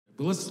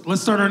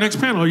Let's start our next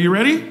panel. Are you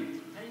ready?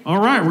 All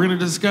right, we're going to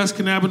discuss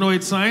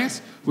cannabinoid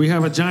science. We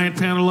have a giant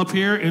panel up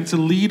here, and to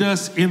lead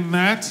us in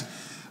that,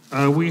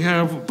 we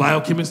have a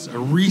biochemist, a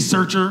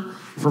researcher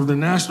from the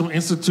National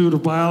Institute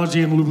of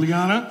Biology in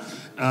Ljubljana.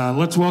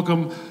 Let's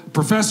welcome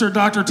Professor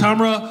Dr.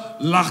 Tamara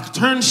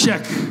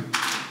Lachternschek.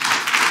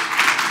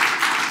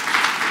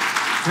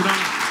 Sit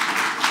down.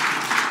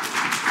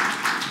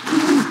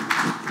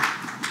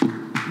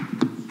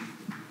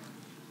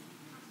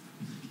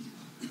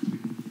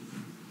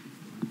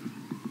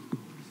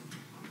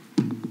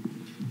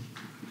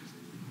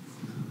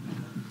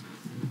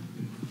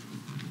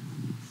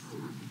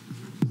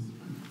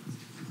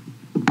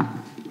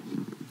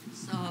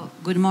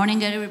 Good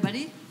morning,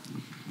 everybody.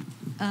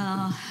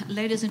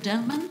 Ladies and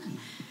gentlemen,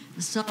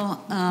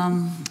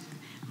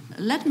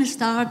 let me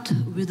start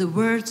with the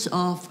words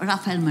of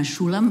Raphael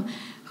Mashulam,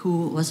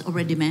 who was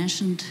already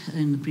mentioned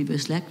in the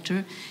previous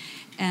lecture.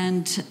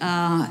 And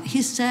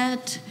he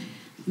said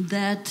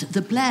that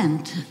the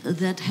plant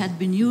that had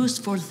been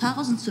used for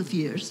thousands of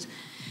years,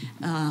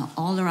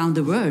 all around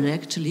the world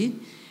actually,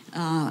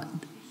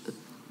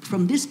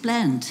 from this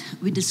plant,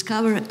 we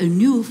discover a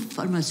new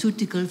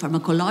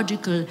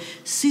pharmacological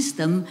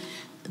system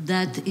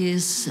that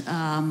is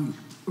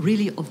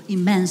really of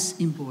immense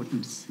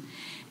importance.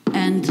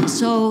 And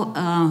so,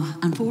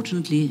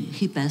 unfortunately,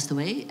 he passed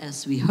away,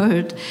 as we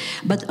heard,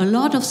 but a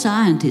lot of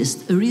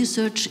scientists,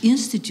 research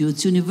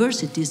institutes,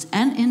 universities,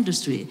 and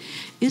industry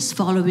is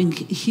following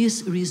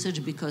his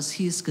research because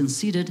he is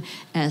considered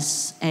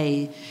as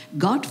a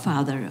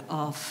godfather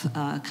of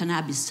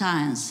cannabis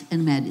science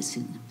and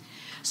medicine.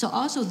 So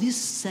also this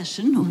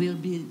session will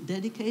be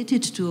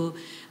dedicated to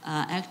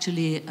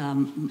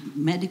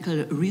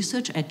medical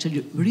research,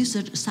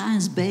 research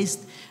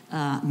science-based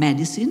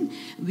medicine,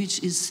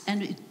 which is,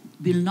 and it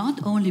will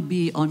not only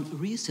be on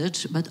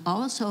research, but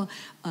also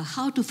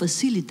how to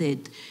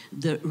facilitate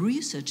the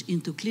research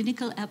into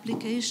clinical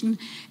application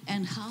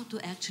and how to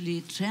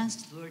actually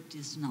transfer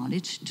this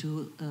knowledge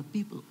to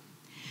people.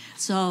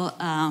 So,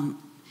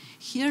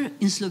 here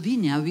in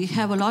Slovenia, we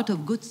have a lot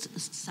of good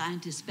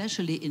scientists,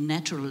 especially in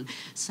natural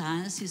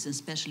sciences,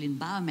 especially in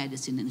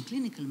biomedicine and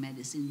clinical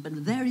medicine, but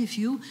very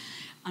few,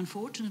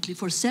 unfortunately,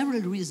 for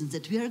several reasons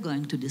that we are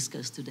going to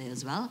discuss today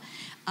as well,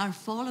 are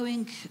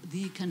following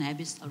the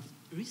cannabis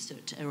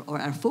research or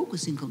are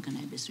focusing on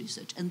cannabis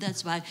research. And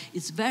that's why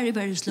it's very,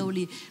 very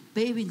slowly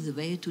paving the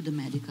way to the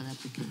medical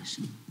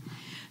application.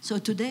 So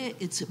today,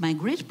 it's my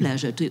great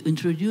pleasure to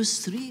introduce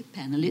three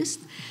panelists.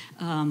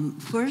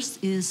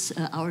 First is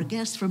our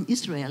guest from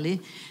Israel,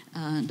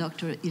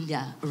 Dr.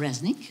 Ilya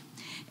Reznik.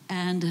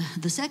 And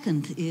the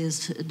second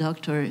is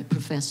Dr.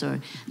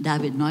 Professor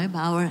David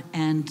Neubauer.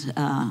 And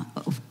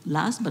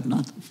last but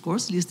not, of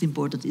course, least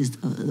important is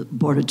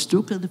Boris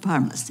Strucker, the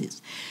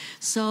pharmacist.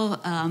 So,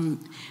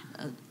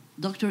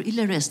 Dr.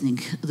 Ilya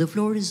Reznik, the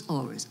floor is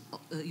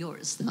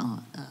yours.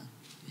 Now,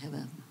 you have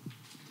a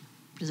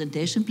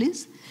presentation,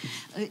 please.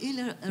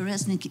 Ilya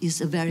Reznik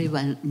is a very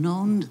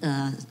well-known,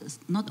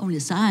 not only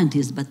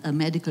scientist, but a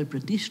medical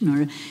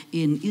practitioner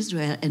in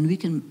Israel, and we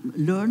can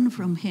learn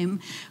from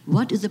him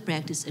what is the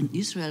practice in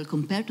Israel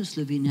compared to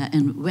Slovenia,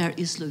 and where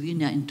is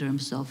Slovenia in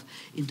terms of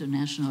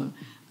international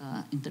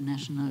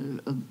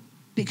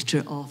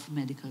picture of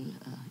medical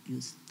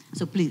use.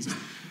 So please.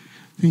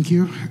 Thank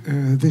you.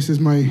 This is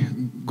my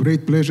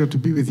great pleasure to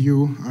be with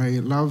you. I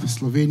love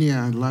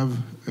Slovenia. I love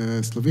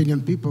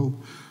Slovenian people.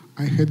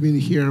 I had been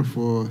here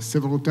for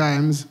several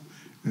times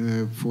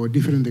for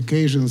different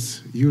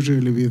occasions,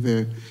 usually with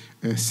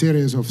a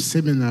series of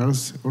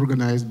seminars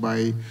organized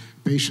by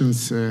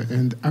patients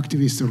and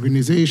activist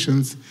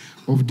organizations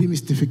of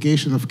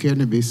demystification of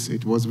cannabis.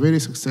 It was very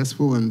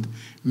successful, and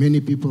many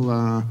people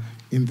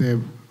in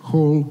the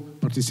hall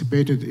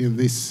participated in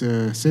these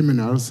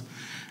seminars.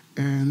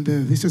 And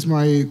this is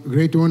my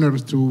great honor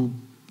to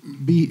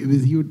be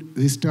with you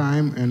this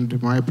time, and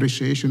my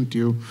appreciation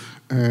to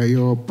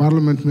your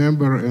parliament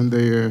member and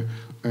the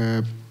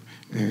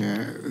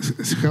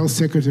health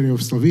secretary of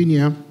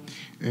Slovenia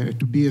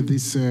to be at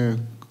this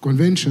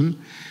convention.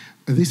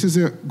 This is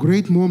a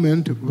great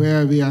moment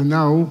where we are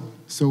now,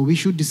 so we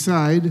should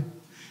decide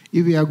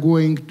if we are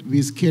going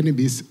with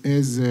cannabis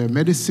as a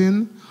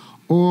medicine,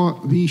 or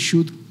we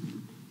should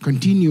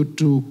continue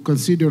to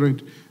consider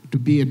it to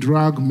be a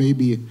drug,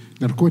 maybe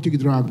narcotic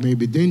drug,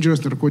 maybe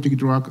dangerous narcotic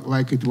drug,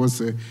 like it was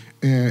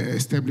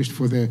established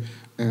for the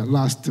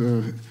last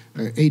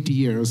 80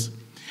 years.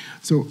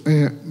 So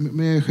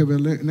may I have a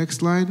next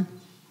slide?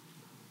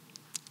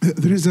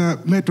 There is a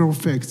matter of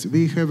fact.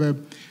 We have a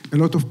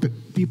lot of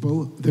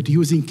people that are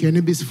using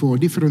cannabis for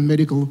different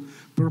medical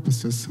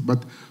purposes,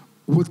 but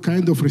what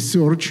kind of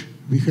research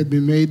we had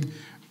been made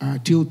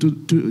till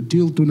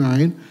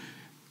tonight?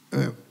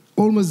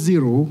 Almost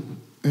zero.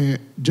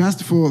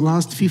 Just for the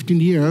last 15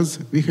 years,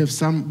 we have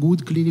some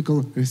good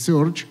clinical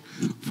research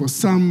for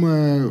some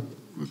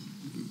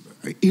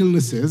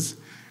illnesses,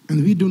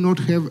 and we do not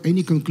have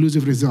any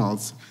conclusive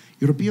results.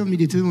 European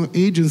Medicines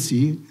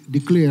Agency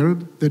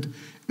declared that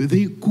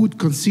they could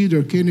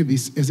consider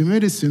cannabis as a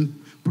medicine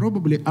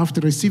probably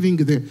after receiving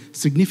the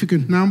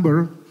significant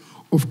number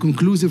of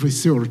conclusive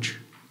research,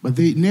 but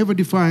they never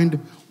defined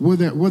what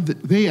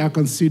they are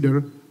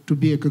considered to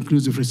be a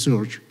conclusive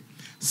research.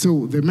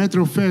 So the matter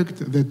of fact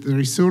that the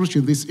research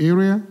in this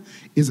area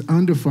is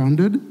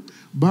underfunded,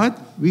 but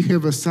we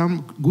have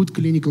some good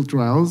clinical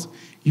trials,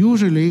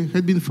 usually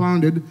had been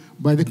funded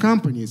by the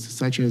companies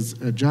such as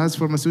Jazz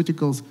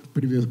Pharmaceuticals,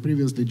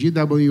 previously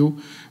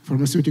GW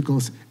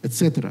Pharmaceuticals,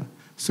 etc.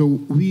 So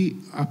we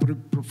are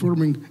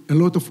performing a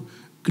lot of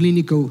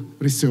clinical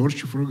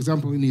research, for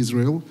example, in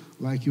Israel,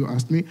 like you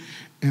asked me,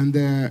 and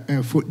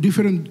for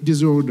different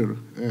disorder,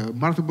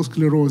 multiple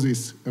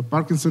sclerosis,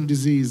 Parkinson's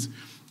disease,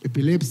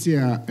 epilepsy,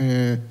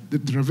 the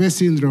Dravet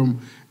syndrome,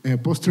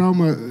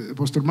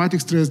 post-traumatic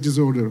stress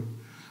disorder.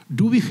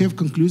 Do we have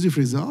conclusive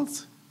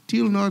results?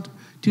 Till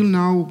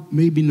now,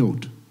 maybe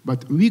not.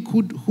 But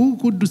who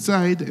could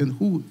decide and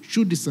who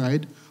should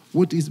decide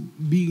what is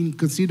being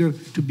considered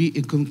to be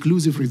a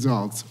conclusive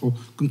results or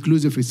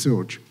conclusive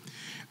research?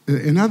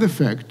 Another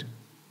fact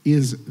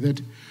is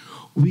that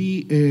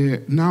we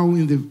now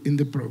in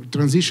the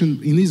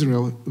transition in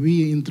Israel,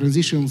 we in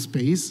transitional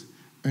space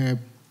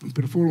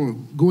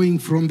going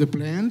from the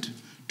plant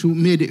to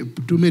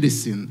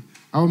medicine.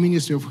 Our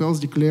Ministry of Health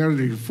declared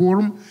a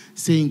reform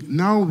saying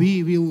now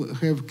we will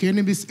have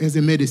cannabis as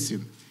a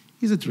medicine.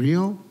 Is it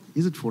real?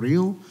 Is it for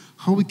real?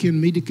 How we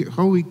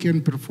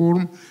can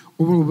perform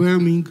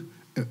overwhelming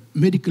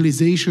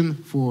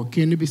medicalization for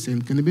cannabis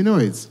and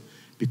cannabinoids?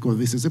 Because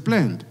this is a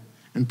plant.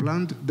 And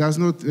plant does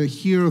not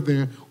hear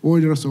the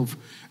orders of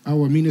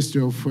our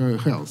Ministry of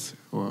Health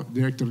or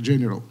Director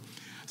General.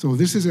 So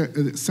this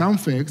is some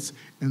facts.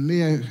 And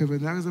may I have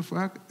another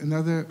fact,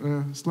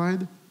 another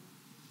slide?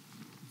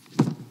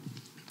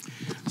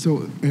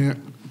 So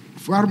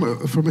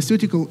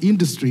pharmaceutical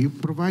industry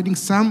providing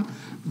some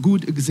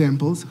good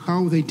examples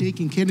how they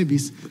taking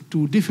cannabis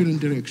to different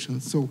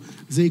directions. So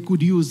they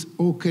could use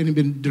all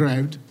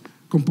cannabis-derived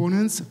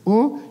components,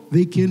 or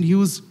they can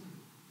use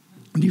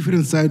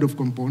different side of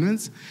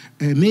components,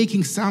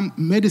 making some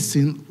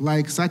medicine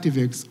like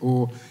Sativex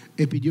or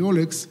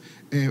Epidiolex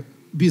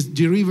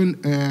deriving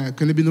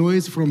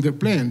cannabinoids from the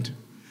plant.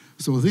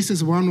 So this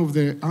is one of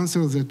the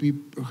answers that we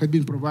had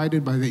been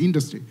provided by the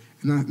industry.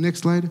 Next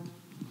slide.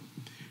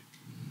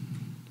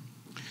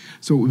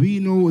 So we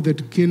know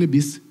that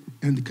cannabis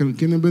and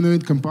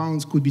cannabinoid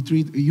compounds could be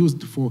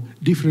used for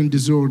different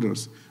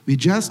disorders. We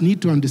just need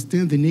to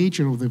understand the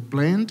nature of the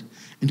plant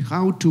and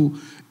how to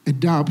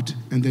adapt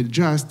and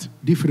adjust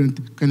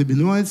different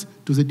cannabinoids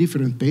to the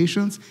different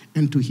patients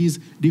and to his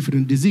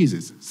different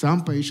diseases.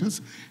 Some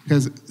patients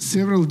has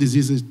several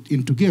diseases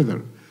in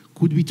together.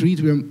 Could we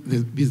treat them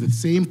with the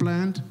same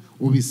plant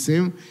or with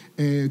same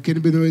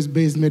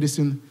cannabinoids-based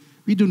medicine?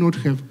 We do not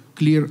have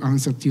clear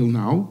answer till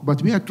now,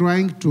 but we are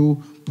trying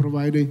to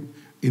provide it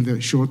in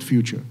the short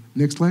future.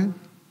 Next slide.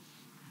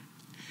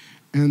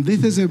 And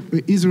this is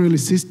an Israeli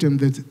system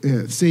that's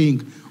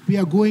saying we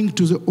are going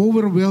to the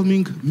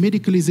overwhelming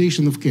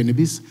medicalization of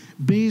cannabis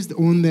based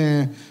on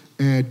the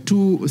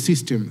two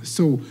systems.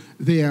 So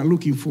they are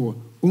looking for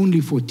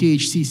only for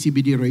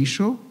THC-CBD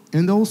ratio,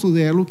 and also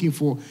they are looking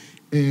for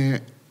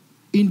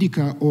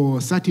indica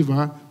or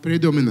sativa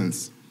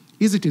predominance.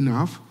 Is it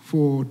enough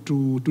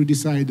to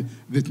decide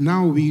that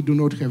now we do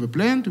not have a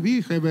plant,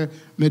 we have a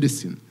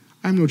medicine?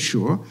 I'm not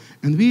sure.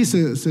 And we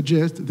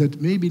suggest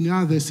that maybe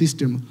another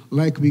system,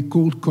 like we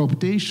call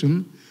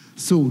cooptation,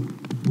 so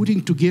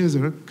putting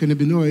together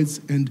cannabinoids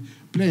and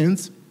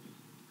plants,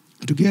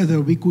 together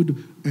we could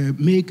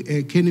make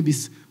a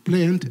cannabis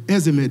plant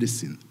as a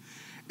medicine.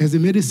 As a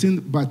medicine,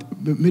 but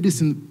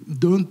medicine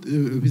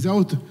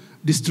without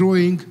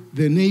destroying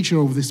the nature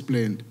of this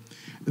plant.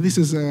 This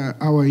is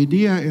our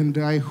idea, and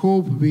I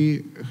hope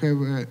we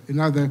have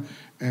another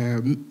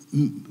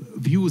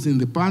views in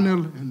the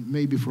panel, and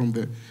maybe from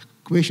the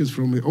questions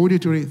from the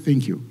auditory.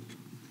 Thank you.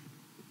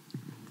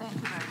 Thank you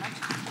very much.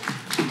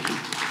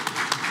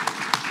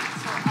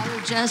 So I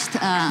will just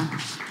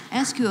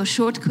ask you a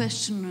short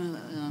question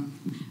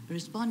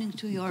responding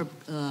to your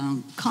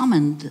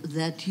comment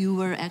that you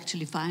were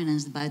actually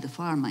financed by the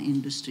pharma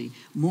industry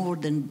more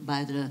than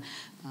by the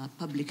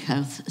public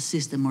health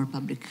system or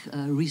public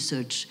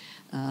research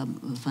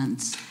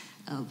funds.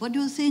 What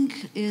do you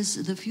think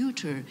is the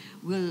future?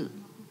 Will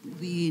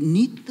we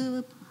need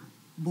the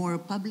more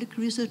public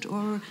research,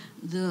 or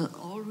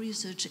all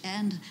research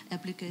and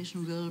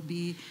application will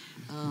be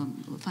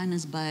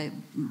financed by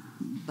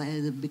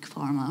the big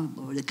pharma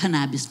or the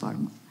cannabis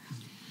pharma?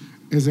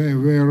 As I'm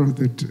aware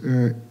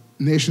that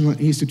National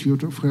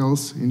Institute of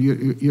Health in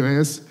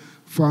US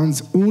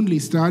funds only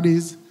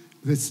studies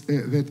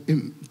that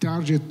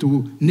target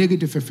to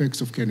negative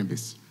effects of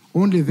cannabis.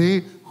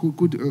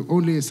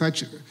 Only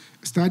such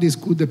studies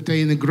could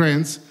obtain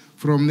grants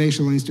from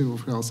National Institute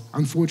of Health,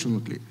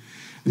 unfortunately.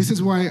 This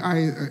is why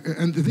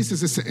and this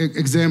is an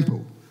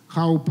example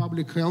how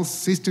public health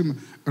system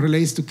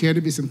relates to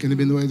cannabis and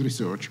cannabinoid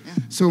research.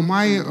 Yeah. So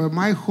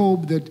my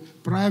hope that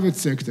private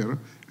sector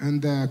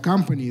and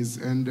companies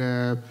and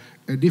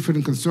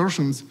different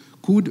consortiums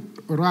could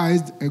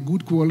raise a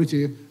good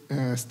quality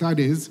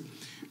studies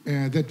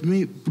that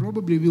may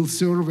probably will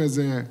serve as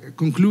a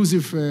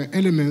conclusive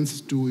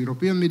elements to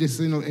European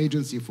Medicinal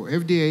Agency for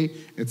FDA,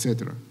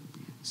 etc.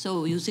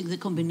 So you think the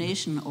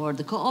combination or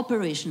the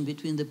cooperation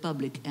between the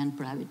public and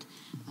private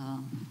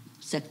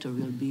sector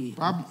will be...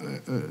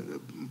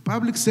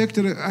 Public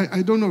sector,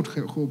 I do not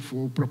hope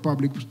for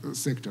public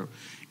sector.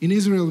 In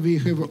Israel, we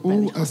have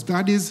all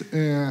studies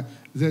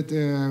that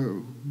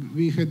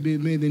we had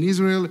been made in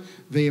Israel.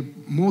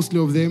 Mostly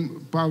of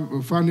them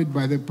funded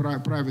by the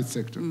private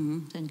sector.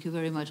 Mm-hmm. Thank you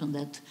very much on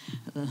that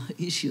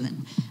issue,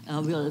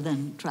 and we'll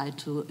then try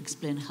to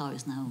explain how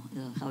it's now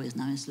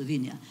in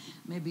Slovenia.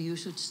 Maybe you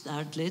should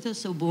start later.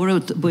 So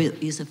Borut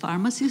is a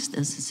pharmacist,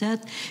 as I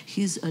said.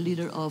 He's a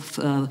leader of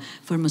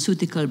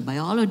pharmaceutical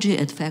biology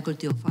at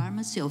Faculty of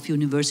Pharmacy of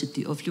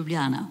University of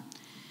Ljubljana.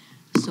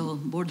 So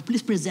Borut,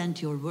 please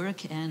present your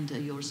work and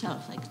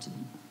yourself, actually.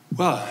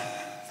 Well,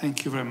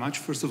 thank you very much.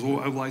 First of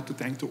all, I would like to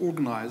thank the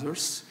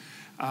organizers.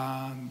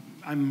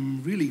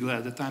 I'm really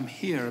glad that I'm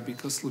here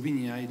because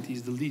Slovenia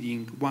is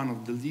one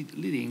of the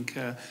leading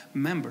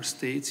member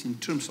states in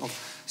terms of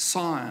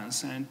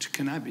science and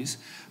cannabis,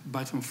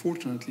 but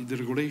unfortunately the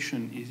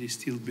regulation is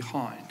still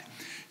behind.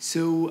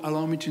 So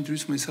allow me to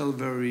introduce myself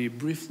very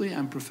briefly.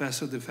 I'm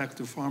professor at the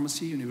Faculty of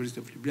Pharmacy,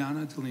 University of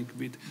Ljubljana, dealing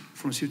with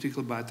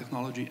pharmaceutical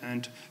biotechnology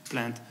and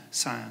plant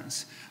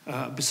science.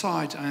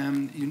 Besides, I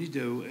am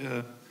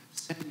UNIDO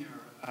senior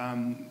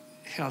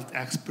health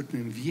expert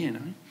in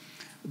Vienna,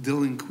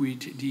 dealing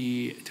with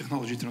the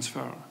technology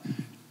transfer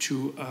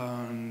to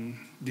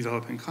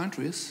developing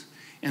countries.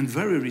 And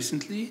very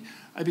recently,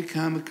 I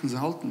became a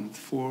consultant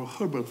for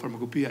herbal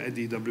pharmacopoeia at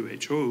the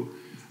WHO,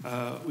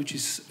 which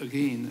is,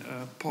 again,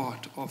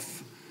 part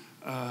of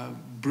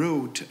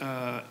broad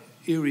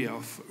area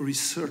of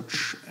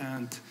research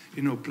and,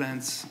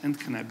 plants and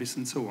cannabis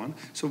and so on.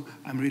 So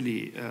I'm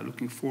really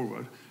looking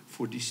forward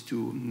for these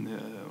two,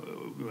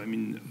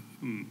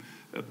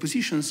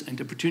 positions and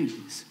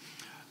opportunities.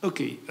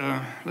 Okay,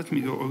 let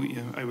me go.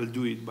 I will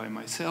do it by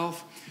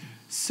myself.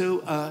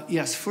 So,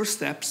 yes, first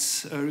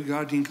steps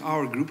regarding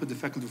our group at the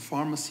Faculty of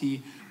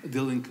Pharmacy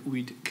dealing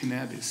with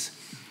cannabis.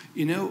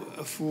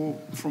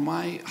 From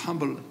my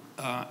humble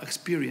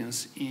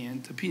experience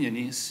and opinion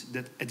is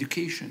that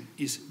education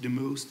is the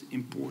most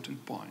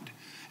important point.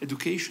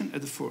 Education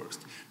at the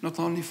first, not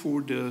only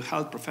for the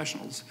health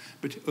professionals,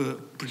 but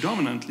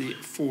predominantly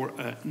for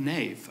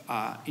naive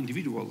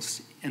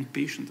individuals and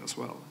patients as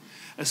well.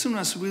 As soon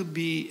as we'll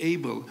be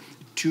able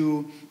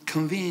to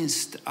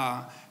convince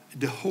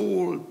the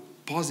whole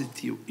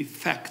positive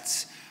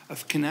effects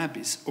of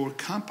cannabis or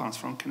compounds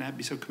from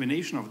cannabis or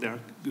combination of their,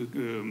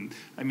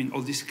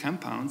 all these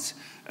compounds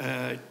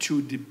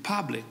to the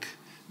public,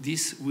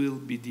 this will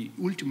be the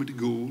ultimate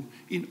goal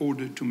in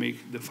order to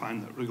make the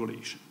final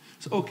regulation.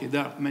 So, okay,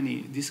 there are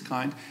many this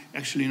kind.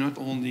 Actually, not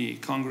only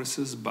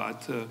congresses,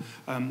 but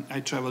I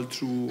traveled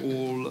through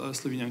all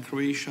Slovenia and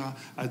Croatia.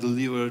 I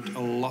delivered a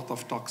lot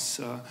of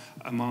talks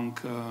among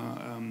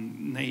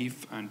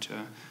naive and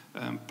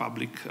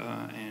public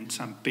and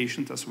some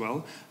patients as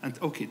well. And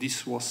okay,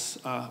 this was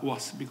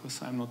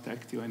because I'm not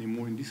active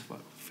anymore in this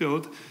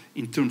field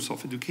in terms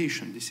of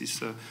education. This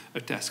is a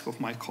task of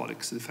my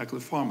colleagues at the Faculty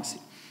of Pharmacy.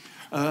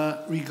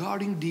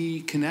 Regarding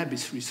the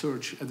cannabis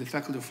research at the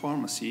Faculty of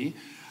Pharmacy,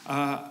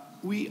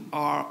 we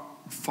are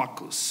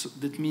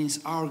focused. That means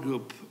our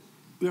group,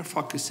 we are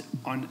focused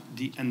on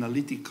the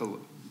analytical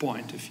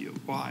point of view.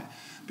 Why?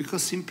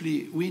 Because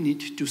simply we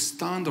need to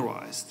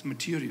standardize the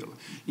material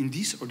in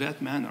this or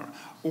that manner.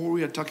 Or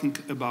we are talking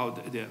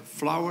about the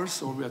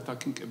flowers, or we are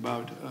talking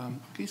about,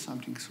 okay,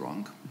 something's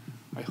wrong.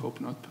 I hope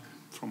not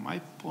from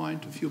my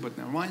point of view, but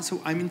never mind. So,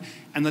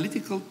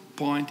 analytical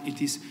point,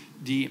 it is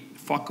the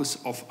focus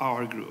of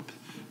our group.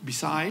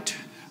 Besides,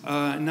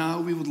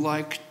 now we would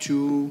like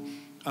to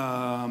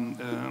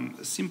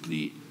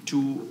simply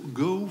to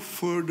go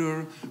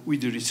further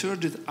with the research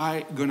that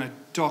I'm gonna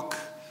talk.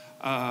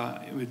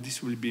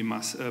 This will be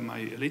my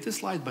latest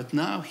slide, but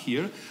now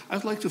here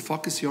I'd like to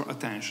focus your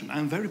attention.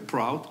 I'm very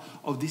proud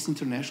of this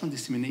international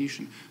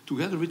dissemination.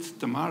 Together with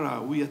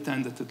Tamara, we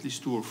attended at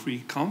least 2 or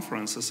 3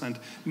 conferences and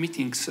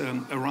meetings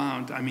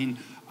around,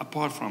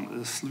 apart from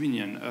the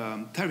Slovenian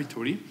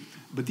territory.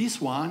 But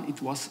this one,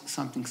 it was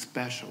something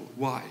special.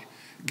 Why?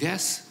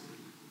 Guess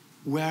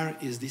where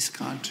is this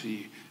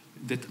country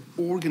that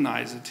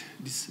organized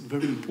this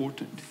very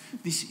important,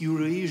 this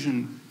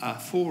Eurasian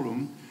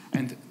forum,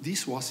 and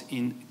this was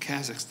in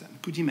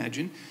Kazakhstan. Could you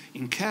imagine?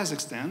 In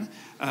Kazakhstan,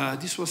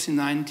 this was in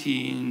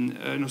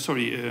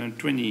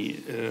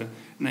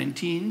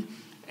 2019,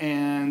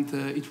 and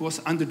it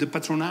was under the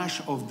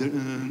patronage of the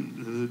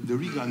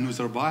Riga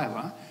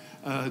Nazarbayeva,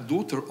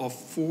 daughter of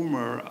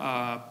former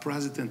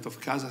president of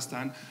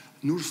Kazakhstan,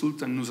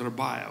 Nursultan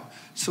Nazarbayev.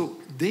 So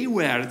they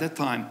were at that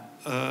time,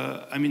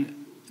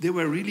 they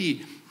were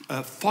really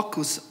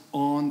focused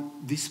on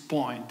this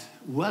point,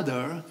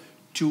 whether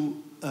to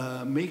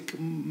make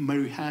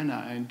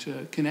marijuana and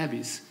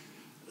cannabis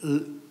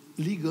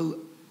legal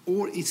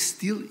or it's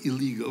still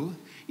illegal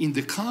in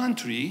the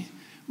country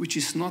which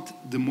is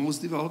not the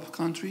most developed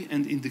country,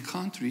 and in the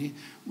country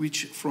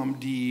which from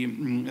the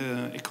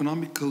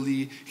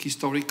economically,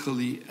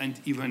 historically, and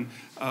even,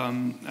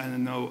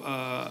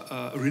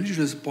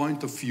 religious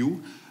point of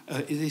view,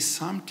 it is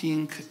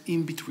something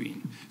in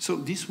between. So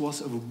this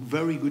was a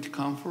very good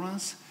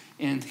conference,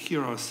 and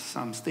here are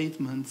some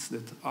statements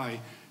that I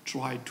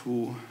try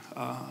to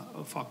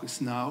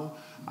focus now.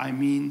 I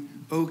mean,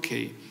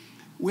 okay,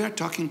 we are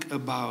talking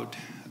about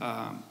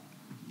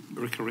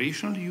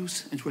recreational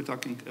use, and we're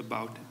talking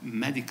about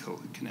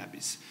medical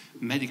cannabis,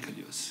 medical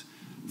use.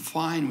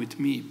 Fine with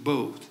me,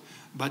 both,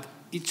 but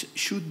it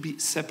should be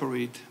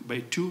separated by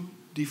two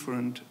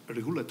different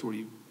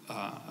regulatory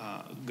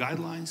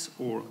guidelines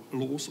or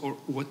laws or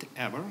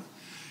whatever.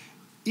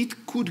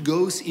 It could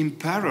go in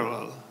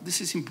parallel. This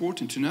is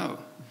important to know.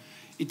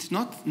 It's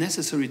not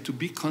necessary to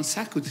be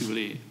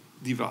consecutively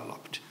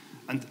developed.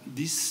 And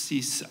this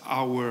is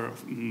our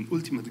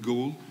ultimate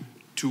goal,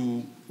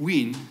 to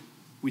win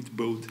with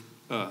both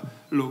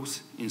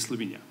laws in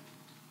Slovenia.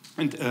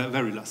 And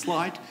very last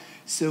slide.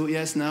 So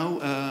yes,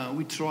 now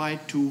we try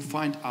to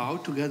find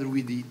out, together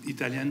with the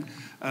Italian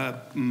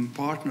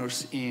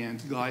partners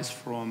and guys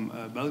from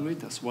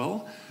Belgrade as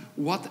well,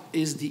 what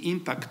is the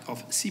impact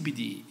of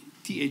CBD,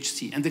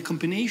 THC, and the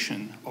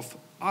combination of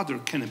other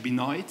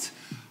cannabinoids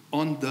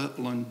on the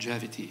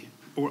longevity,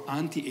 or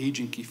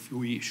anti-aging if you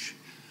wish.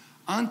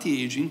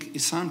 Anti-aging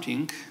is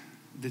something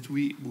that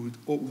we would,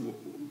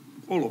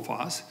 all of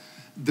us,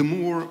 the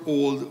more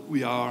old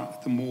we are,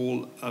 the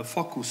more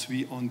focus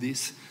we on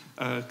this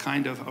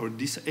kind of, or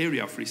this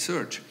area of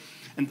research.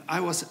 And I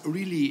was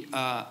really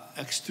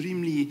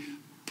extremely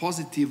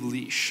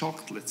positively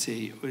shocked, let's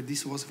say.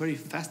 This was a very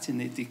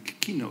fascinating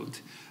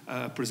keynote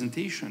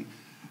presentation.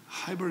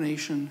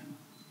 Hibernation,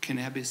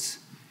 cannabis,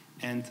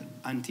 and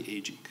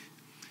anti-aging.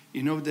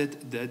 You know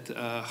that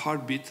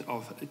heartbeat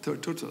of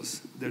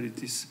turtles, there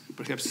it is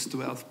perhaps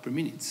 12 per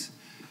minute.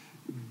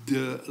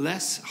 The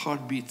less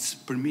heartbeats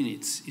per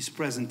minute is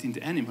present in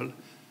the animal,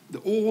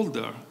 the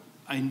older,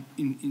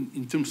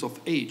 in terms of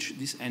age,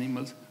 this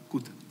animal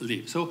could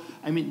live. So,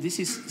 I mean, this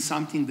is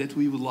something that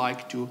we would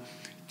like to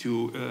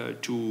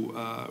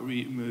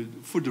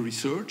further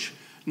research,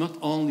 not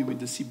only with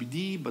the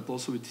CBD, but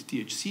also with the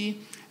THC,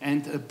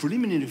 and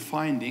preliminary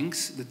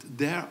findings that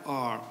there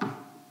are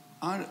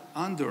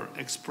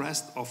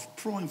under-expressed of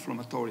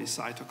pro-inflammatory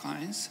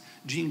cytokines,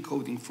 gene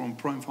coding from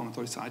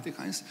pro-inflammatory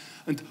cytokines,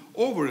 and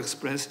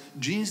overexpressed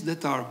genes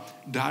that are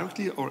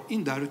directly or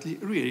indirectly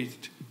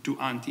related to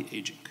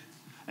anti-aging.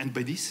 And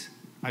by this,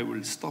 I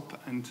will stop,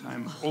 and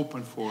I'm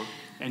open for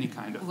any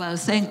kind of... Well,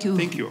 thank you,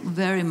 thank you.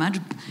 very much,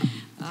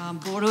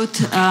 Borut.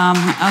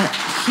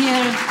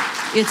 Here,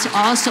 it's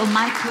also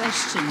my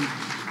question,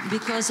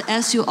 because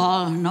as you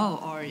all know,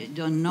 or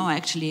don't know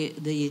actually,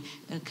 the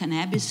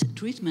cannabis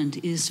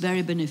treatment is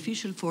very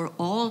beneficial for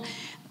all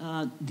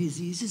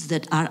diseases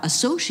that are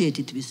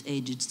associated with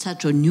age,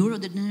 such as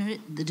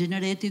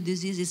neurodegenerative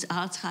diseases,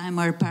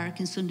 Alzheimer,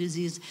 Parkinson's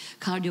disease,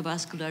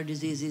 cardiovascular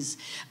diseases,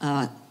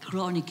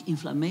 chronic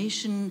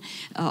inflammation,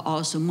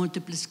 also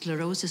multiple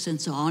sclerosis and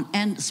so on,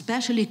 and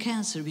especially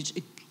cancer,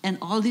 and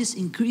all this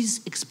increase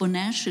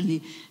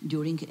exponentially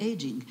during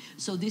aging.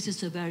 So this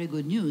is a very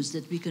good news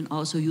that we can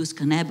also use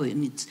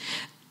cannabinoids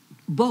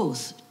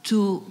both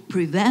to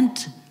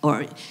prevent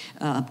or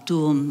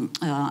to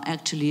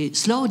actually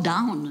slow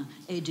down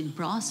aging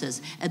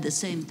process. At the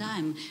same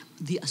time,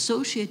 the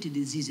associated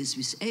diseases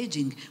with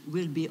aging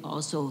could be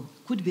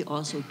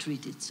also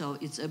treated. So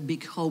it's a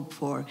big hope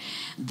for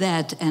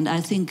that, and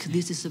I think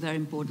this is a very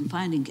important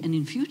finding. And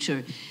in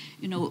future,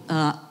 you know,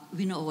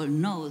 we all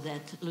know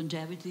that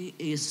longevity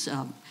is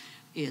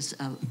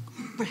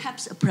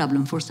perhaps a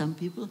problem for some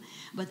people,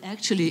 but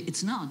actually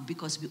it's not,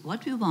 because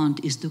what we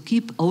want is to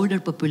keep older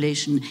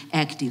population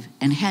active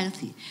and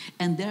healthy,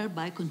 and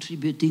thereby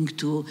contributing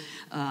to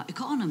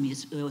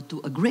economies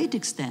to a great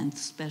extent,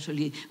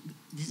 especially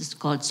this is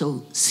called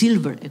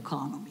silver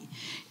economy.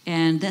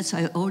 And that's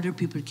why older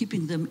people,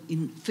 keeping them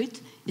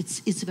fit,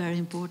 it's very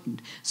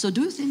important. So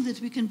do you think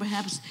that we can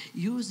perhaps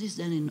use this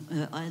then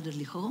in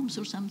elderly homes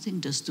or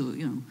something, just to,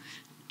 you know,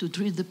 to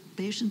treat the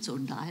patients, or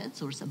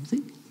diets or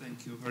something?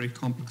 Thank you. Very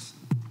complex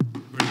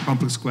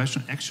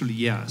question. Actually,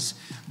 yes.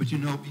 But you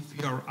know, if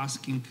we are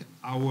asking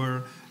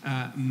our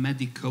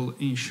medical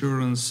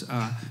insurance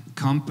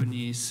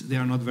companies, they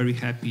are not very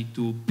happy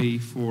to pay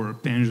for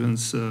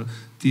pensions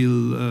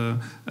till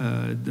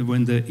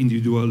when the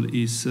individual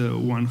is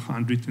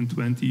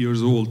 120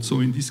 years old. So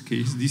in this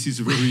case, this is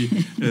very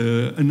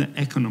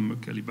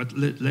uneconomically. But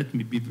let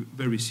me be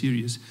very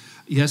serious.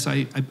 Yes,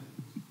 I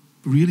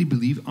really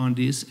believe on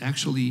this.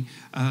 Actually,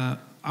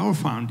 our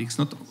findings,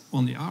 not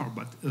only our,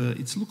 but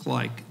it's look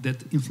like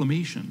that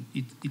inflammation.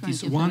 It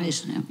is one.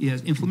 Yeah.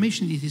 Yes,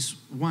 inflammation. It is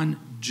one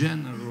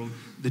general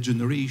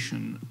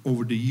degeneration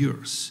over the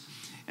years.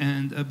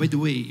 And by the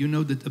way, you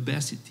know that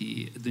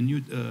obesity, the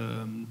new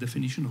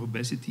definition of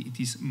obesity, it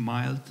is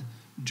mild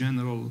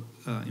general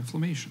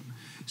inflammation.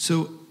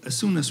 So as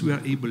soon as we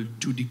are able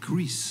to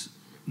decrease,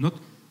 not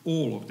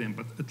all of them,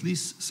 but at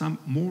least some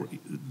more,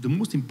 the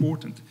most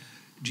important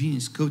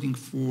genes coding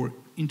for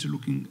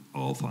interleukin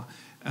alpha,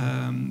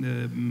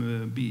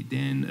 B,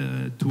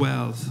 then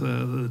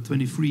 12,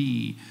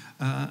 23,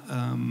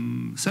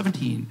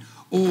 17.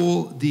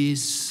 All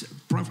these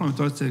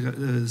pro-inflammatory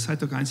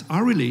cytokines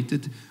are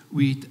related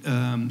with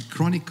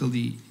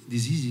chronically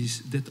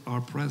diseases that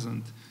are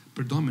present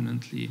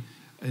predominantly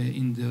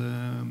in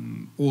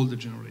the older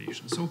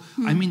generation. So,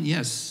 I mean,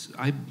 yes,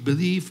 I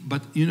believe,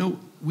 but you know,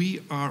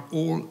 we are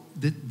all,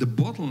 the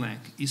bottleneck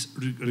is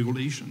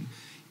regulation.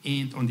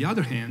 And on the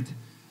other hand,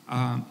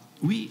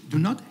 we do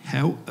not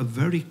have a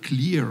very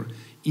clear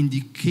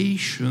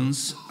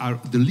indications, or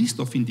the list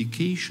of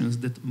indications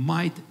that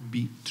might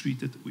be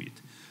treated with.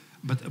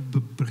 But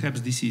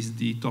perhaps this is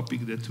the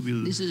topic that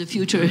will... This is the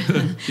future,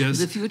 yes.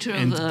 the future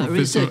and of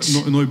Professor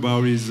research.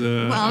 Neubauer is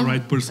the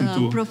right person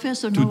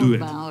Professor to do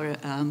it.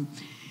 Neubauer,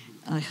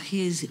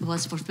 he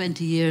was for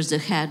 20 years the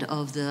head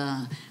of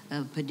the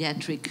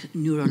pediatric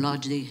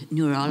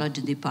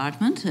neurology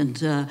department,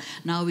 and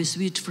now we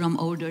switch from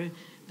older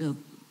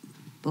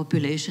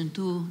population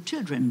to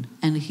children,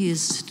 and he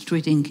is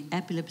treating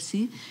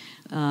epilepsy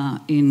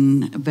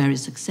very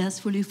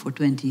successfully for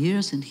 20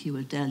 years, and he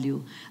will tell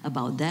you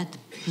about that,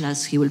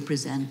 plus he will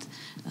present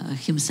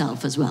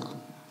himself as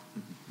well.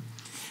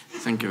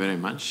 Thank you very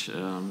much.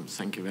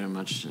 Thank you very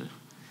much,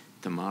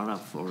 Tamara,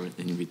 for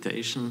the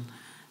invitation.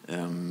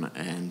 I'm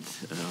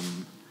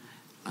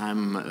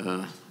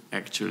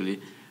actually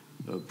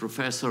a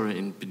professor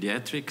in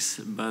pediatrics,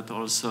 but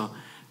also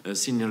a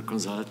senior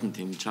consultant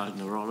in child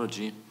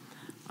neurology.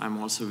 I'm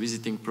also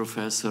visiting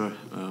professor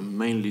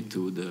mainly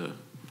to the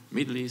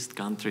Middle East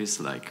countries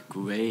like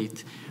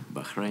Kuwait,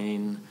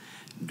 Bahrain,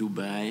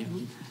 Dubai,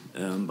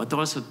 but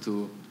also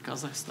to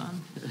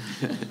Kazakhstan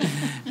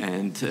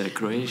and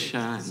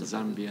Croatia and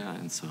Zambia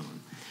and so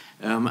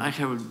on. I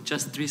have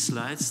just 3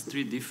 slides,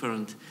 3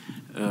 different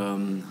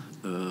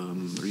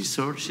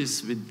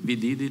researches. We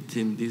did it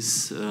in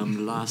this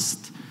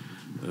last,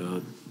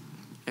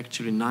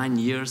 actually 9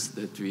 years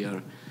that we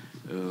are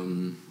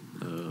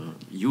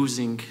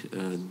using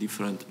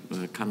different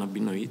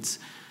cannabinoids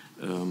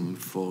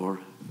for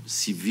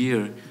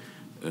severe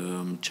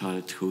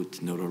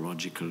childhood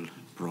neurological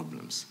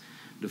problems.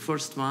 The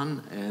first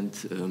one, and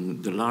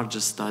the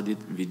largest study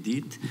we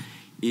did,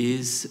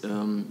 is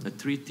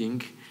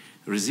treating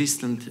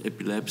resistant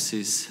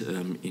epilepsies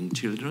in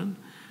children.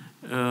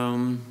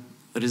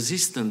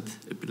 Resistant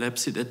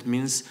epilepsy, that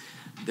means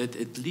that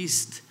at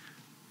least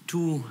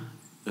 2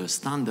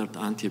 standard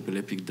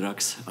anti-epileptic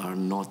drugs are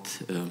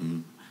not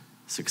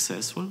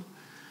successful.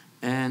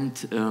 And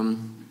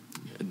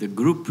the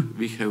group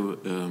we have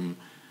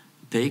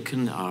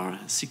taken are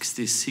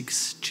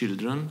 66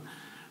 children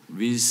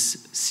with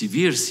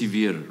severe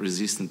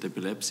resistant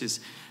epilepsies,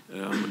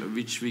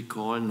 which we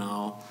call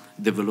now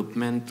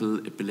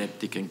developmental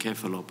epileptic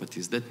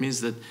encephalopathies. That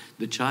means that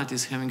the child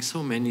is having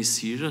so many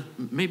seizures.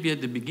 Maybe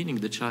at the beginning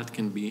the child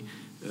can be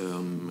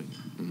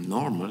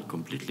normal,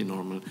 completely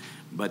normal,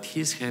 but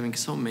he's having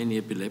so many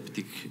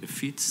epileptic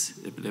fits,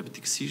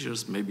 epileptic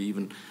seizures, maybe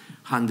even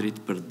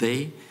 100 per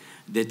day,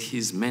 that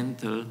his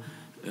mental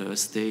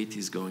state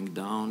is going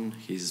down,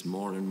 he's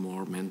more and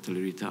more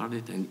mentally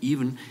retarded, and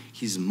even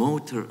his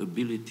motor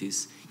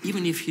abilities,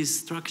 even if his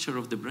structure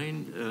of the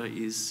brain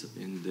is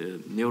in the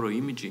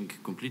neuroimaging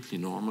completely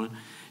normal,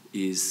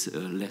 is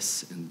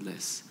less and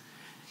less.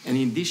 And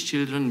in these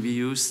children, we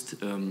used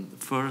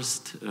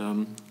first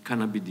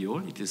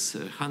cannabidiol. It is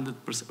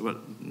 100%, well,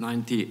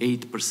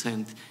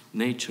 98%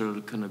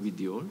 natural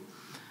cannabidiol,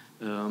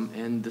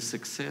 and the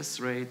success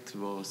rate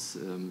was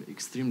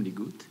extremely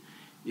good.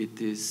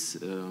 It is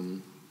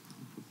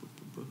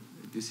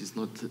this is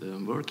not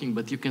working,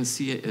 but you can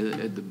see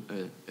at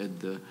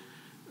the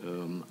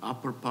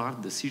upper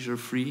part, the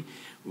seizure-free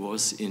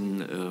was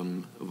in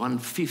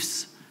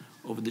 1/5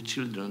 of the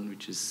children,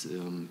 which is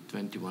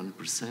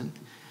 21%,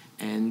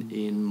 and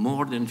in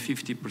more than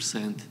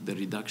 50%, the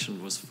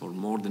reduction was for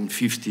more than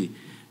 50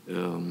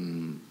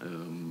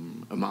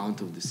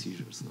 amount of the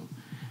seizures. No?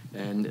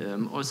 And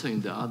also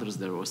in the others,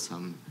 there was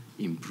some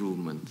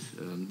improvement.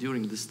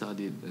 During the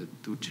study,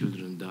 2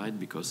 children died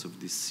because of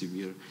these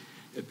severe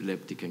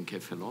epileptic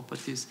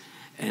encephalopathies.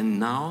 And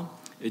now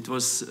it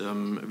was,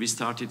 we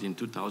started in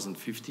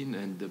 2015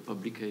 and the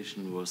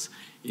publication was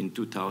in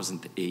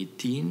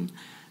 2018.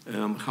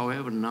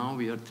 However, now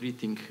we are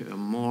treating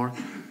more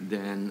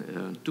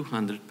than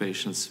 200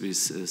 patients with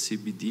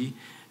CBD,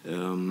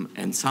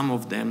 and some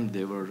of them,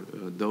 they were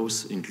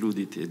those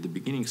included at the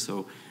beginning,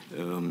 so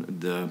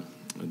the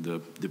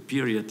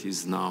period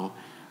is now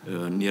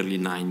nearly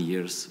 9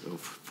 years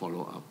of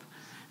follow-up.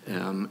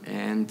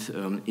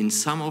 In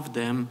some of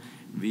them,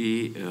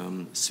 we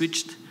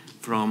switched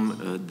from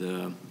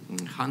the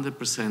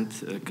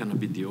 100%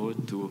 cannabidiol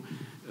to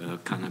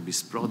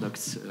cannabis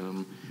products,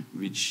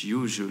 which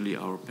usually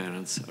our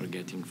parents are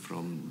getting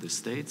from the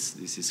States.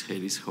 This is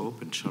Haley's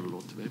Hope and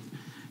Charlotte Webb,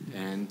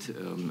 and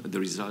the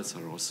results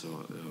are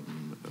also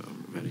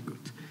very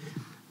good.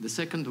 The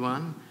second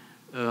one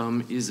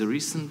is a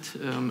recent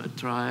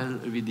trial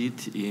we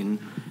did in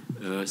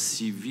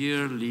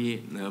severely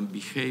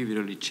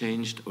behaviorally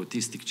changed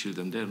autistic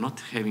children. They're not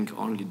having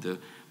only the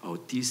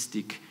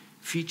autistic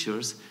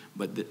features,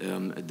 but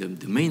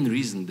the main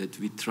reason that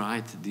we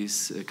tried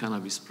this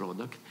cannabis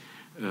product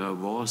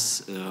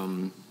was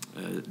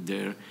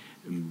their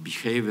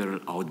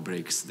behavioral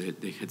outbreaks.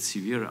 They had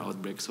severe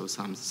outbreaks, so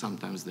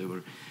sometimes they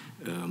were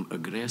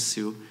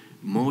aggressive,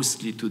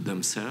 mostly to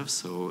themselves,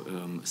 so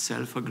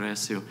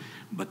self-aggressive,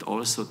 but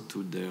also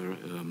to their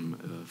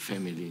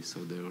family,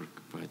 so they were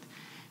quite...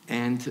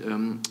 And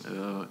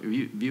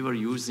we were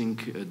using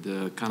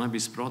the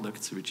cannabis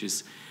products, which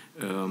is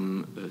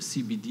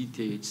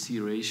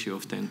CBD-THC ratio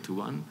of 10 to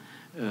 1.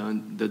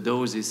 The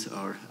doses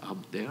are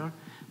up there.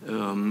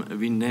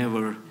 We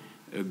never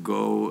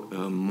go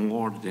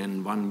more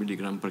than 1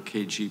 milligram per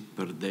kg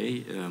per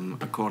day,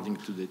 according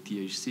to the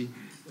THC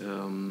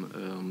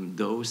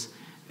dose.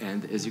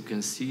 And as you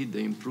can see, the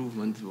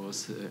improvement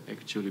was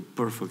actually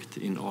perfect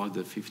in all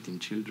the 15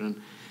 children.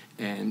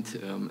 And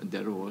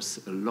there was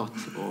a lot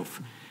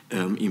of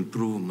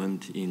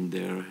improvement in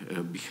their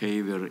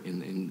behavior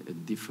in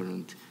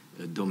different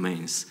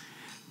domains.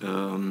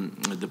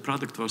 The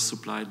product was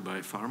supplied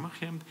by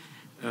PharmaChem.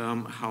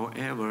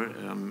 However,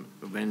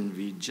 when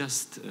we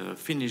just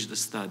finished the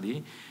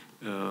study,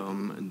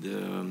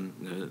 the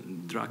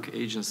drug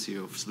agency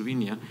of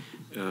Slovenia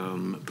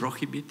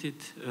prohibited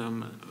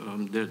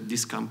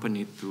this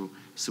company to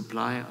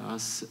supply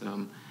us,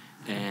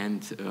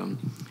 and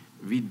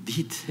we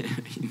did,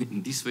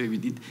 in this way, we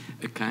did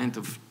a kind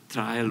of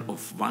trial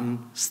of one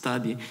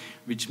study,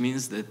 which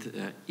means that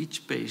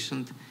each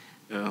patient,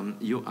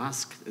 you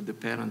asked the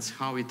parents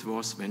how it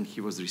was when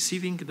he was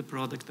receiving the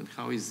product and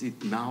how is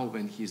it now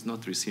when he's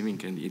not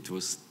receiving, and it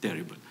was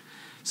terrible.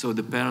 So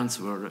the parents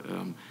were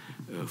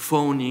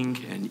phoning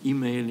and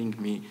emailing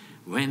me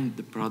when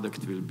the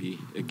product will be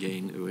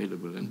again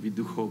available, and we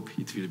do hope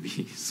it will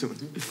be soon.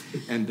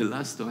 And the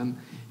last one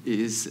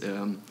is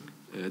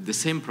the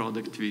same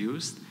product we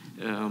used.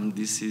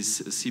 This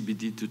is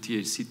CBD to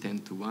THC 10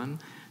 to 1.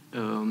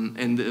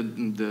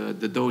 And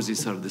the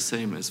doses are the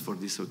same as for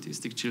these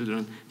autistic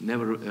children,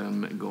 never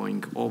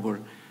going over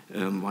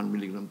 1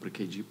 milligram per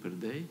kg per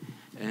day.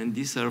 And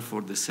these are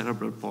for the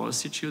cerebral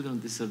palsy children.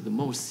 These are the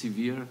most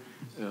severe,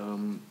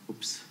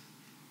 oops,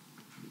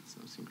 did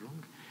something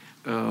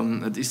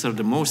wrong. These are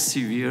the most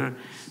severe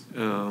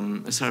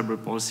cerebral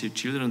palsy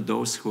children,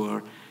 those who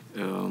are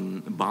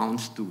bound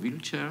to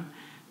wheelchair.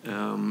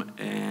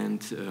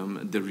 And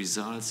the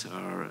results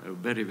are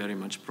very, very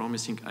much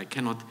promising. I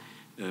cannot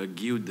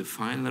give the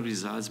final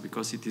results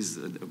because it is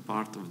a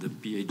part of the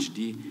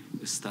PhD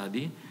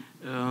study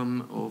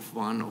of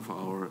one of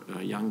our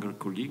younger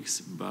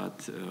colleagues,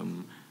 but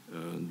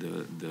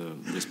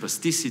the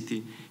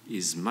spasticity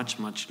is much,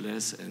 much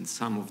less, and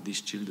some of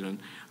these children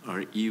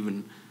are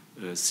even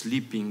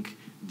sleeping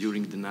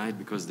during the night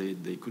because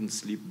they couldn't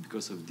sleep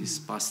because of these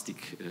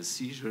spastic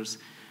seizures,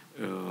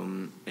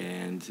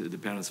 and the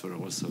parents were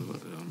also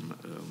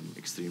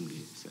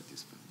extremely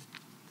satisfied.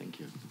 Thank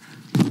you.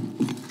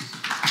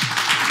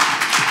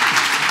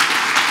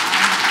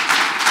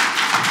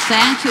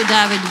 Thank you,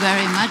 David,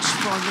 very much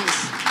for this.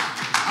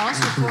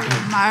 Also for the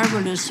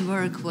marvelous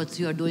work what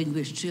you are doing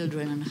with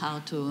children and how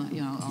to,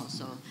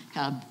 also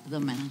help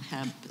them and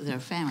help their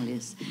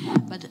families.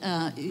 But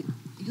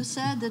you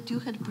said that you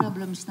had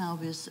problems now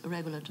with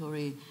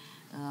regulatory,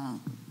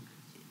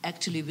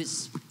 actually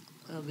with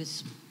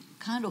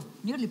kind of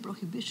nearly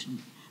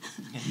prohibition.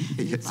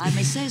 Yes. I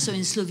may say so.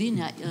 In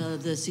Slovenia,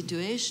 the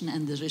situation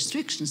and the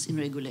restrictions in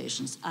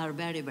regulations are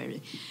very,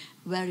 very,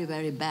 very,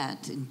 very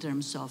bad in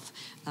terms of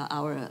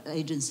our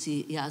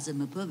agency,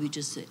 ICBC, which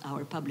is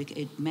our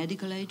public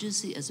medical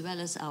agency, as well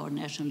as our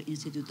National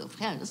Institute of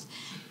Health,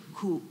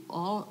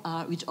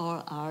 which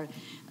all are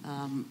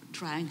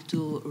trying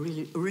to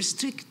really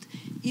restrict,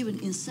 even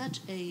in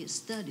such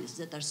studies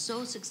that are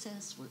so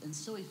successful and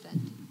so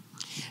effective.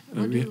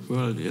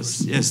 Well,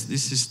 yes,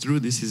 this is true.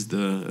 This is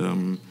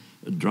the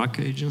drug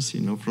agency,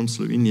 from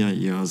Slovenia,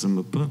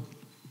 ICBC,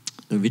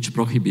 which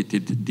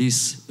prohibited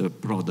this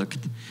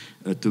product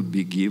to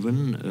be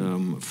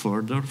given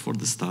further for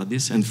the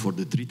studies and for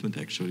the treatment.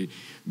 Actually,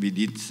 we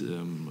did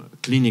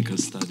clinical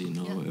study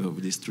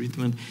of this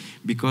treatment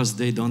because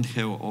they don't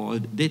have all.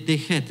 They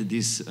had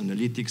these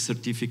analytic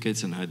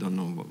certificates, and I don't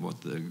know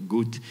what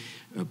good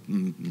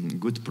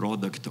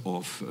product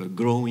of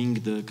growing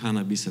the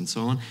cannabis and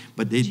so on,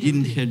 but they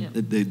didn't have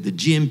the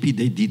GMP.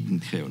 They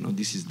didn't have. No,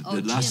 this is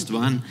the last GMP.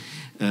 One.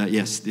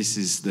 Yes, this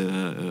is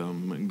the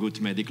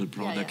good medical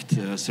product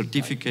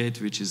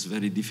certificate, which is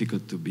very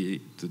difficult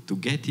to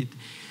get it.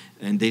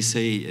 And they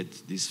say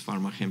at this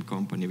PharmaChem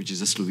company, which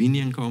is a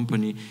Slovenian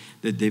company,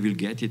 that they will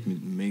get it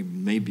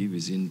maybe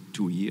within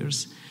 2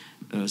 years.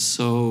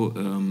 So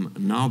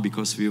now,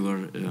 because we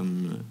were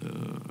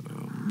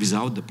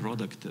without the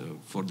product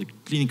for the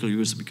clinical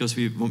use, because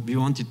we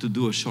wanted to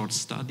do a short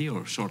study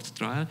or short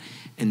trial,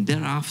 and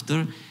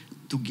thereafter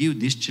to give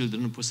these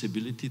children a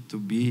possibility to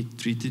be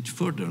treated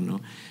further. No?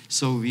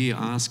 So we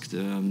asked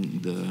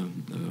the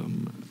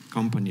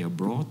company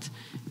abroad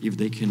if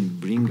they can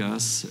bring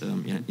us,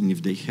 and if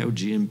they have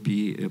GMP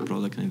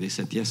product, and they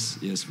said,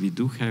 yes, we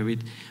do have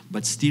it,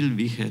 but still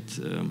we had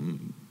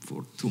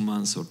for 2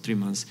 months or 3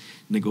 months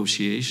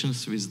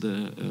negotiations with the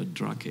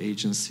drug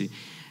agency.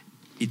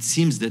 It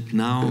seems that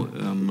now,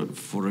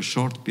 for a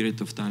short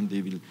period of time,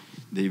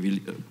 they will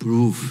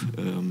approve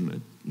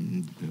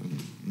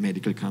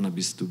medical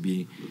cannabis to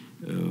be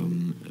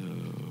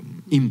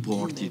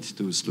imported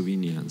to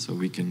Slovenia, and so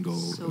we can go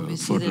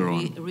further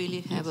on. We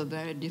really have a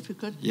very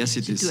difficult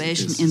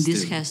situation, and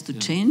this has to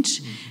change,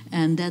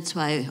 and that's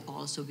why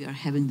also we are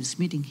having this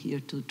meeting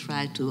here to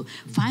try to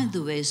find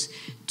the ways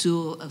to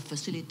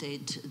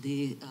facilitate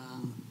the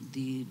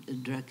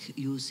drug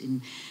use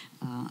in,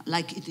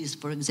 like it is,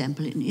 for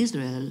example, in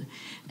Israel.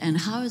 And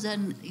how is that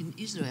in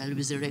Israel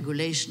with the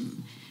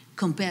regulation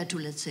compared to,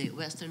 let's say,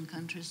 Western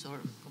countries or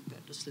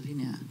compared to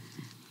Slovenia?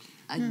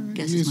 I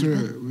guess in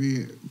Israel, we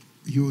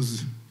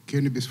use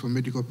cannabis for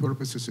medical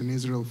purposes in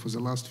Israel for the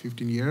last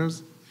 15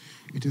 years.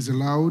 It is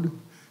allowed,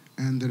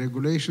 and the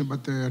regulation,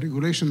 but the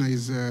regulation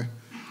is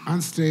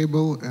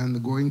unstable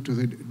and going to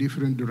the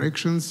different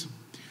directions.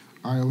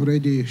 I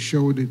already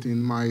showed it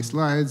in my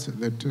slides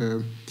that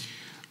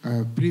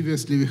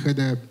previously we had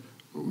a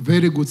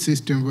very good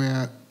system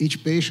where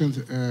each patient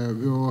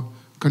were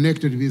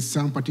connected with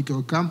some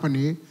particular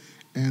company,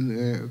 and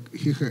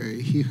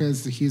he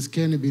has his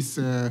cannabis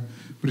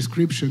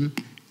prescription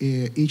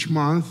each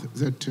month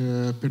that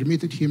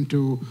permitted him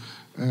to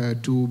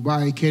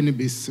buy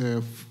cannabis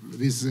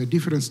with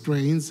different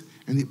strains,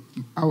 and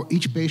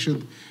each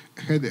patient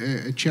had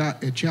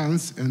a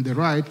chance and the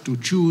right to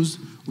choose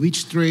which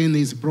strain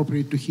is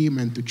appropriate to him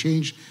and to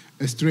change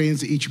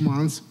strains each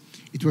month.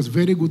 It was a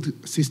very good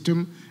system,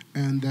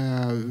 and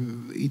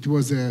it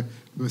was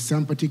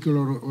some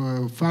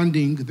particular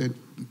funding that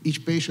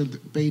each patient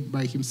paid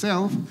by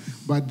himself,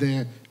 but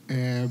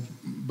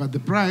the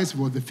price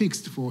was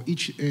fixed for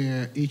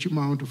each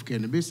amount of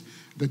cannabis.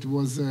 That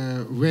was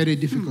very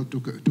difficult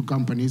to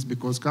companies,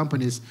 because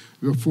companies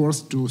were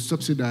forced to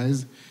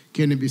subsidize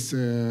cannabis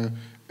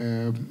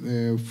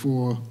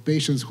for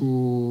patients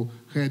who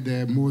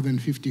had more than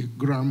 50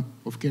 grams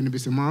of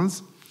cannabis a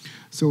month.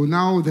 So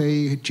now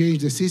they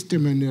changed the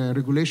system and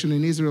regulation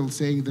in Israel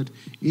saying that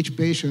each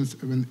patient,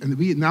 and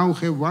we now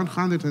have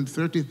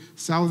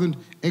 130,000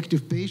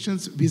 active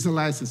patients with the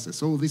licenses.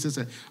 So this is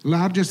the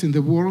largest in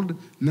the world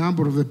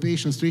number of the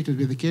patients treated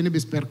with the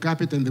cannabis per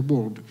capita in the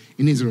world,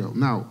 in Israel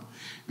now.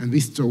 And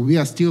so we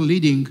are still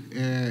leading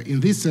in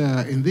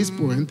this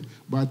point,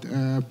 but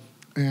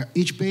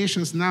each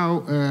patient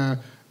now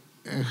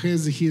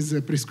has his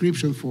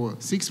prescription for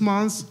 6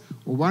 months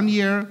or 1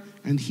 year,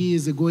 and he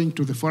is going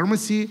to the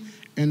pharmacy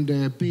and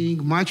paying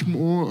much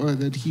more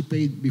than he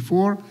paid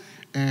before.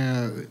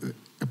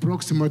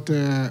 Approximate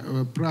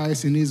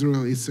price in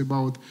Israel is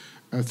about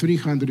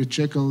 300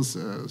 shekels,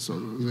 so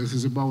this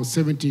is about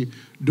 $70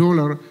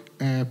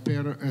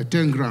 per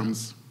 10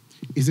 grams.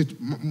 Is it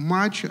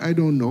much? I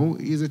don't know.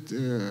 Is it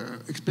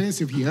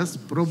expensive? Yes,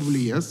 probably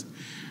yes.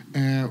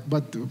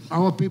 But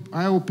our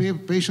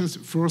patients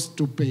first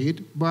to pay it,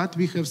 but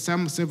we have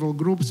several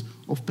groups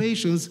of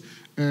patients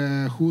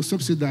who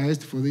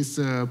subsidized for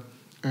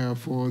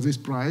this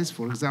price.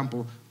 For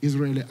example,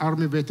 Israeli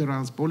army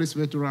veterans, police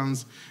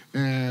veterans,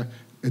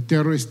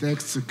 terrorist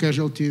acts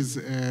casualties,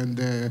 and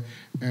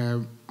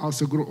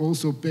also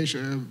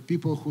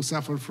people who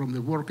suffer from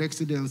the work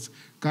accidents,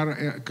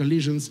 car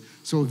collisions.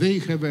 So they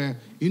have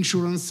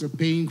insurance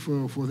paying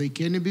for the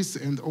cannabis,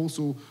 and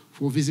also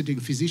for visiting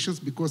physicians,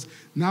 because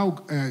now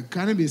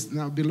cannabis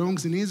now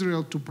belongs in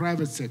Israel to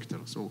private sector.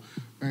 So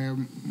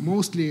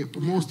most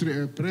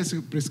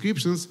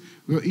prescriptions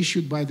were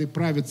issued by the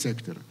private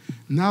sector.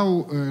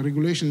 Now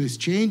regulation is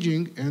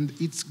changing, and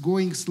it's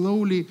going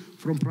slowly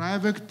from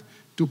private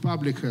to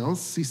public health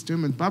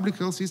system, and public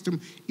health system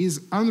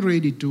is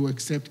unready to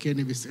accept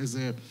cannabis as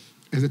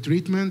a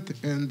treatment,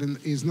 and then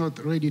is not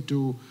ready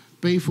to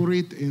pay for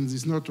it, and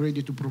is not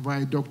ready to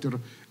provide doctor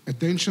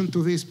attention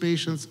to these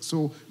patients. So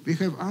we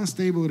have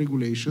unstable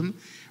regulation,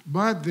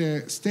 but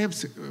the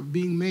steps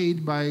being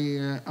made by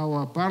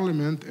our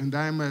parliament, and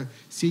I'm a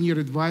senior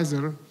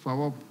advisor for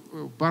our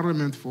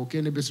parliament for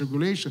cannabis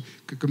regulation,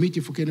 committee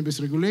for cannabis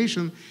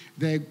regulation,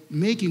 they're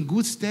making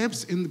good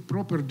steps in the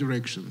proper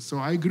direction. So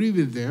I agree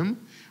with them,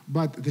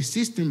 but the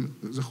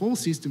whole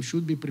system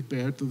should be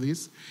prepared to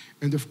this.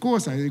 And of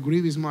course, I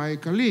agree with my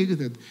colleague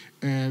that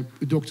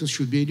doctors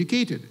should be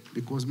educated,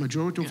 because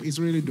majority of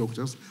Israeli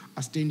doctors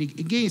are standing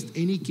against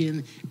any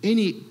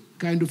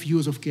kind of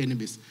use of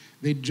cannabis.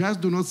 They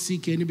just do not see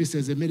cannabis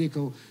as a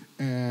medical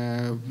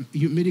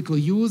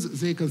use.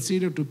 They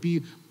consider to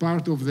be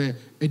part of the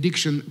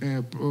addiction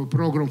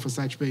program for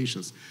such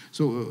patients.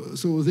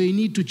 So they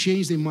need to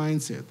change their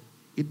mindset.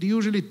 It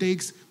usually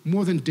takes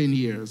more than 10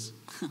 years.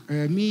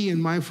 Me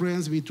and my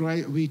friends, we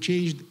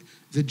changed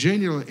the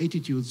general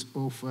attitudes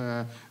of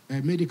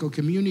medical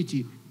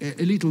community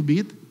a little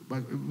bit,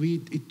 But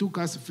it took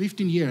us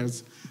 15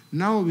 years.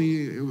 Now,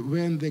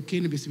 when the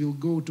cannabis will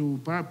go to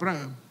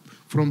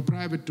from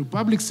private to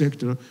public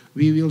sector,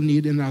 we will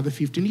need another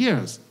 15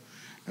 years.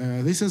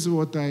 This is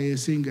what I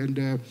think.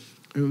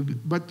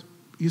 But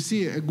you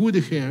see, a good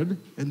ahead,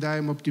 and I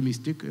am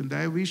optimistic, and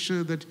I wish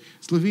that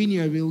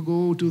Slovenia will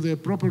go to the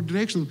proper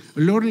direction,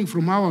 learning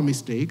from our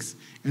mistakes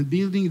and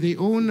building their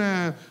own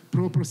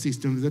proper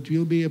system that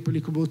will be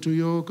applicable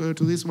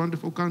to this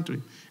wonderful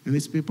country and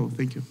its people.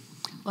 Thank you.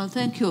 Well,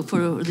 thank you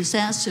for this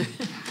answer.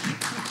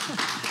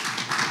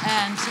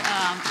 And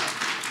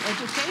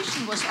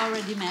education was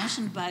already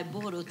mentioned by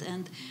Borut.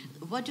 And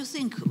what do you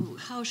think?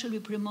 How shall we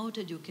promote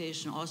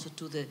education also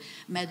to the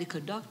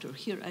medical doctor?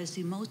 Here I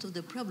see most of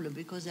the problem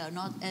because they are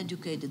not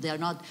educated, they are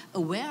not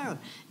aware,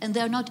 and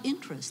they are not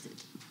interested.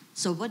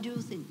 So what do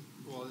you think?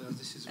 Well,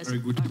 this is a very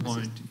good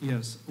point.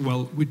 Yes.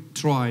 Well, we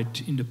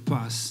tried in the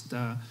past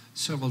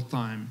several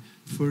times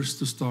first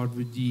to start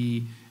with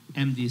the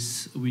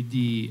MDs, with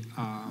the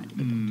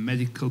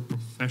medical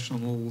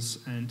professionals,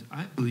 and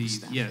I believe,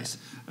 Staff, yes,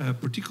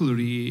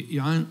 particularly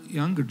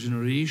younger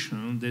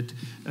generation, that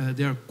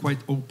they are quite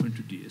open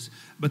to this.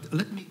 But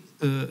let me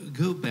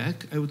go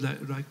back. I would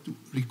like to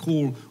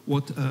recall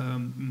what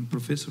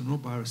Professor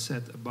Nobar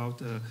said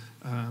about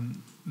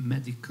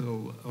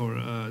medical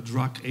or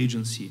drug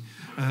agency.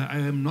 I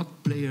am not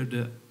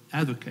the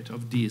advocate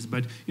of this,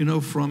 but you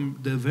know, from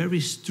the very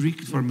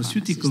strict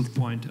pharmaceutical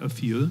point of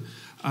view,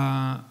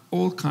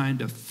 all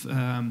kind of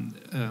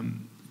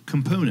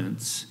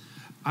components,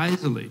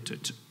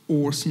 isolated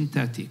or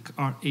synthetic,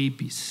 are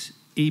APs.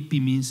 AP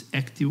means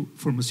active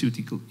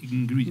pharmaceutical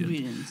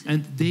ingredient.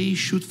 And they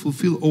should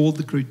fulfill all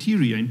the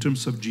criteria in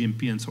terms of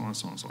GMP and so on and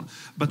so on and so on.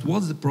 But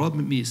what the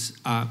problem is,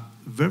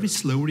 very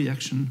slow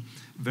reaction,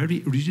 very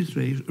rigid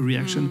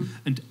reaction,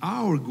 and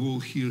our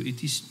goal here,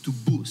 it is to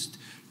boost,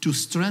 to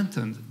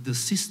strengthen the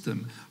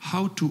system,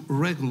 how to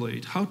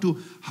regulate, how to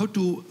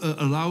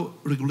allow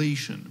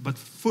regulation. But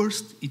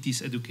first, it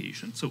is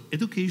education. So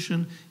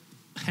education,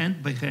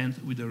 hand by hand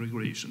with the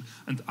regulation.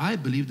 And I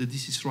believe that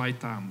this is right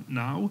time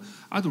now.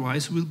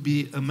 Otherwise, we'll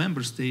be a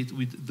member state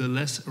with the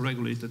less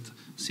regulated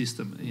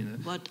system. You know.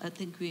 What I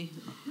think we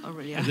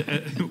already are.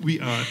 We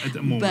are at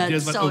the moment. But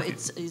yes, but so okay.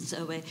 it's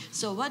a way.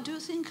 So what do you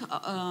think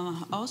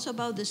also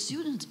about the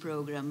students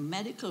program,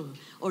 medical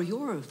or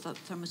your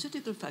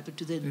pharmaceutical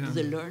faculty? Do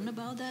they learn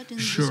about that?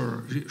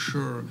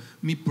 Sure.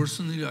 Me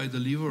personally, I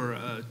deliver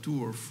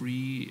 2 or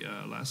 3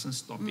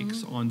 lessons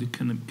topics on the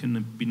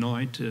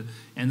cannabinoid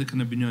and the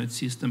cannabinoid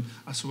system,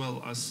 as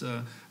well as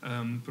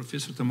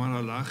Professor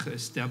Tamara Lach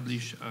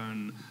established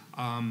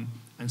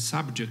a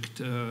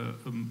subject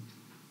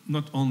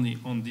not only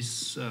on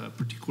this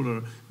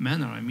particular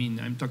manner. I mean,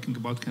 I'm talking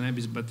about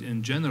cannabis, but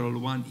in general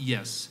one,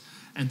 yes.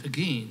 And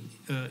again,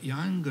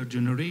 younger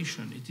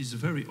generation, it is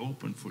very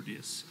open for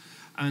this.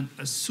 And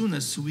as soon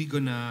as we're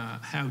gonna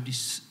have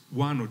this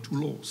 1 or 2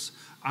 laws,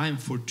 I am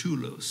for 2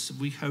 laws.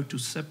 We have to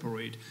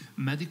separate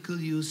medical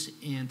use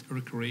and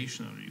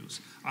recreational use.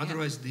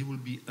 Otherwise, they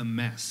will be a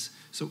mess.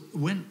 So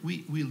when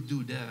we will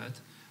do that,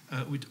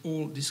 with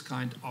all this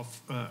kind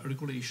of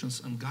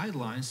regulations and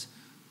guidelines,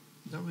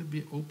 there will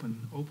be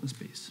open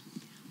space.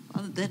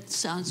 Well, that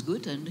sounds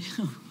good, and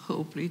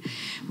hopefully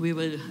we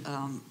will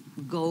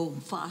go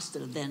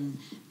faster than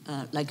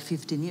like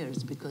 15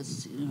 years,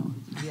 because you know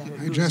we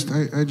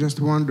are I just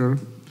wonder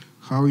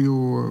how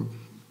you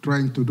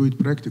trying to do it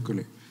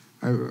practically.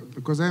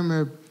 Because I'm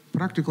a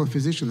practical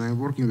physician, I'm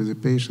working with the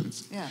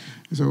patients. Yeah.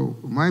 So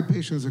my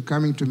patients are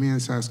coming to me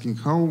and asking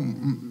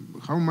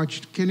how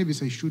much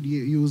cannabis I should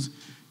use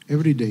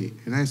every day.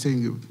 And I'm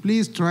saying,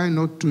 please try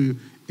not to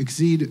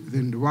exceed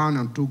than 1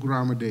 or 2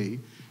 grams a day,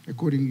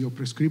 according to your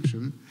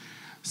prescription.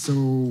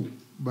 So,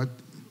 but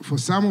for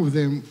some of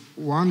them,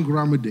 1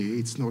 gram a day,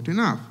 it's not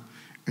enough.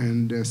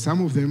 And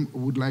some of them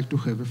would like to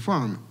have a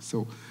fun.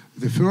 So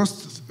the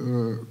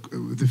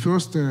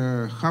first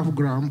half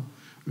gram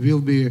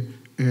will be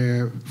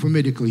for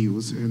medical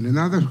use, and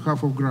another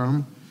half of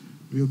gram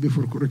will be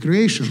for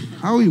recreation.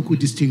 How you could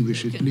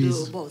distinguish it,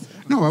 please? Do both.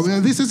 No,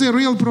 this is a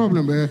real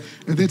problem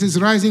that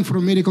is rising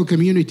from medical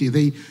community.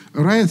 They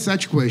raise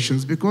such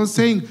questions because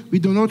saying we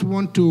do not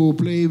want to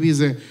play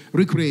with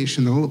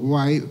recreational.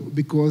 Why?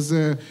 Because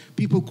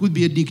people could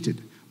be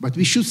addicted. But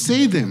we should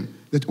say them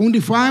that only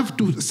 5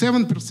 to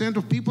 7%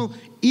 of people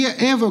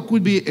ever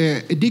could be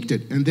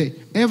addicted, and they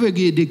ever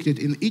get addicted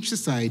in each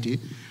society,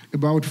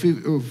 about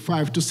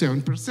 5 to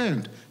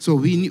 7%. So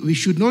we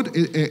should not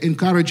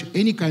encourage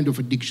any kind of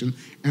addiction.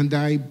 And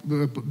I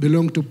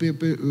belong to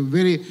people,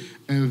 very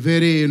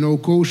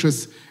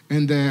cautious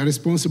and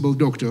responsible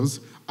doctors.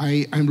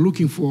 I'm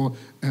looking for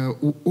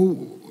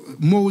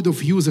mode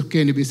of use of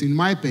cannabis in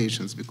my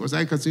patients, because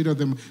I consider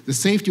them, the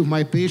safety of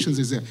my patients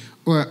is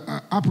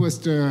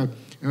upmost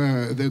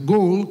the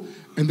goal,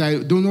 and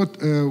I do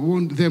not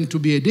want them to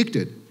be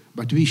addicted.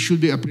 But we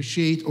should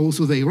appreciate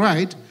also their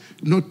right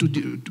not to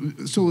do.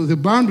 So the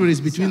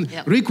boundaries between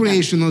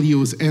recreational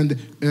use and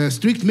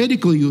strict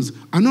medical use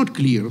are not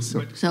clear.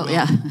 So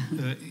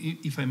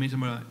if I may,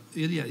 Tamara,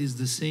 Ilya, is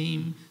the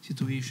same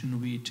situation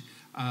with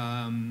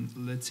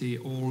let's say,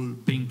 all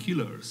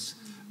painkillers,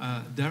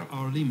 there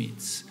are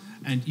limits.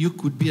 And you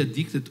could be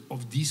addicted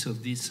of these,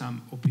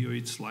 some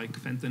opioids like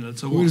fentanyl.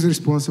 So who is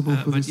responsible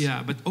for this?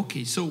 Yeah, but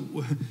okay, so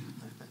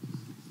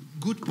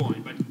good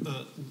point. But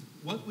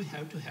what we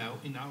have to have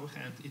in our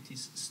hand, it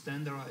is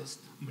standardized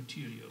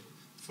material.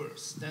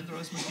 First,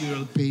 standardized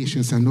material.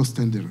 Patients are not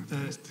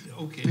standardized.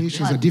 Okay.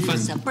 Patients are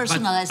different. A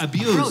personalized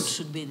approach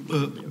should be.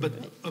 But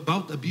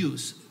about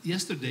abuse,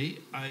 yesterday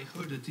I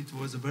heard that it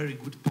was a very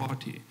good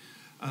party.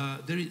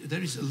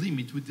 There is a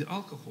limit with the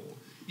alcohol.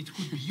 It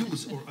could be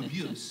use or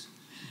abuse.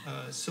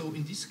 So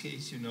in this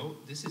case,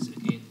 this is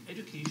again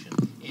education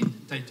and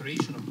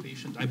titration of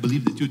patient. I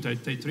believe that you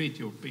titrate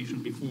your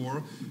patient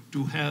before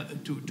to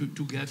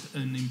get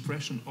an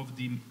impression of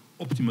the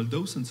optimal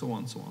dose and so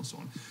on, so on, so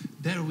on.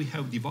 There we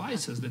have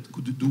devices that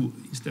could do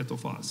instead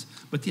of us.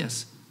 But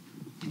yes,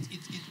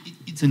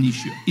 it's an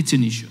issue. It's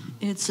an issue.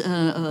 It's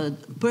a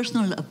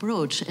personal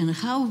approach, and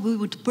how we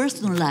would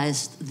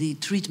personalize the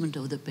treatment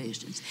of the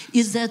patients.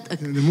 Is that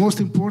the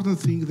most important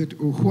thing? That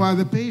who are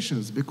the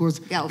patients?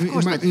 Because yeah, of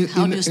course. But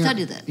how do you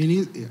study that?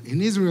 In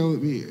Israel,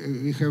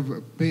 we have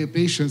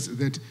patients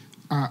that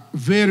are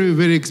very,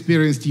 very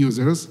experienced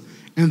users,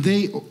 and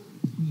they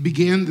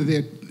began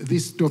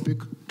this topic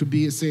to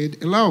be said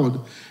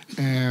aloud.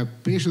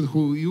 Patients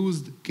who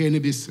used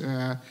cannabis,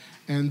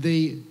 and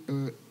they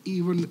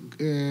even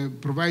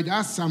provide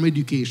us some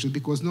education,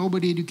 because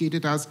nobody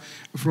educated us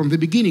from the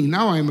beginning.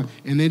 Now I'm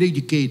an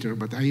educator,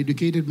 but I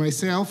educated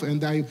myself,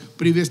 and I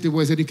previously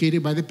was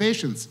educated by the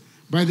patients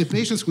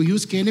who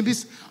use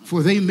cannabis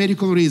for their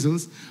medical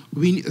reasons.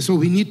 So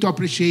we need to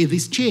appreciate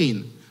this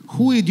chain.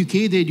 Who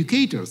educate the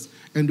educators?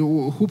 And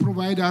who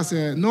provide us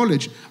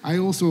knowledge? I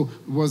also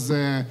was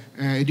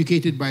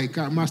educated by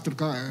master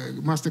class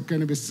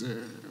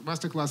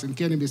in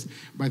cannabis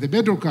by the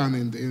Bedrocan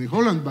in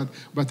Holland.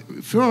 But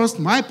first,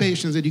 my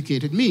patients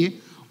educated me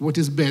what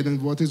is bad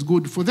and what is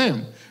good for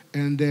them.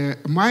 And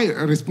my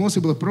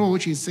responsible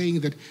approach is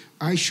saying that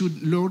I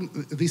should learn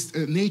this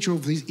nature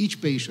of each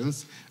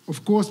patient.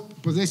 Of course,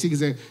 possessing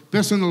the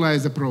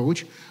personalized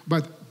approach,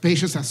 but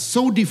patients are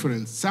so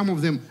different. Some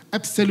of them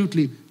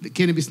absolutely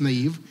cannabis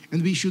naive,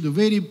 and we should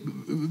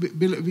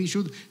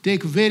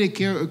take very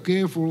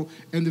careful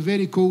and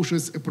very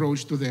cautious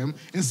approach to them.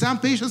 And some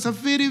patients are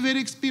very, very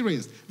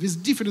experienced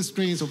with different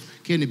strains of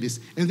cannabis,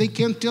 and they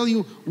can tell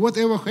you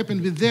whatever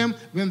happened with them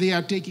when they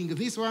are taking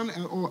this one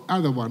or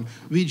other one.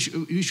 We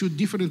should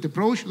different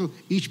approach to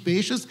each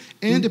patient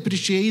and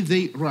appreciate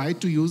the right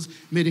to use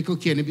medical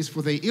cannabis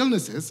for their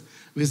illnesses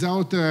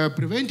without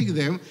preventing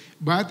them,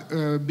 but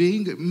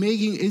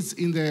making it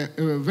in a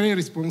very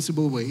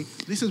responsible way.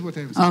 This is what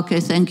I'm saying. Okay,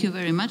 thank you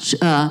very much.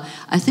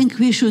 I think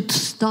we should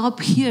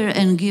stop here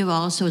and give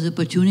also the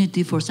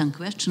opportunity for some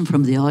questions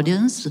from the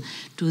audience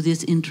to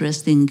this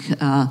interesting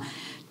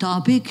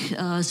topic,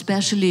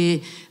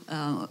 especially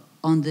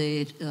on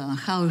the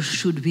how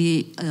should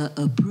we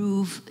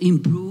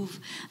improve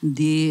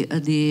the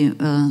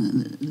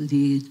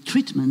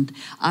treatment.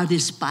 Are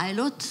these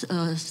pilot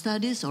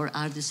studies, or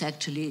are these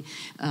actually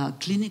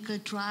clinical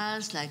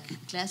trials, like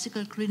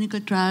classical clinical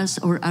trials,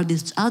 or are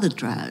these other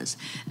trials?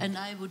 And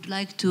I would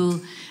like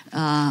to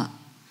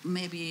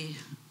maybe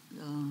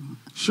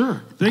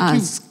sure. Thank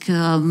ask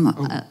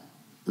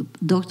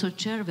Dr.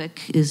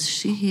 Chervek, is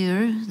she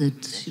here?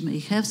 That she may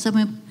have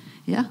some,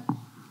 yeah?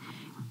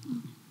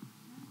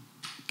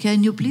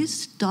 Can you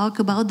please talk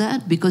about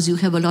that? Because you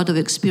have a lot of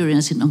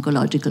experience in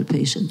oncological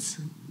patients.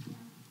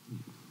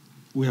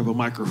 We have a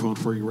microphone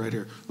for you right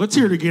here. Let's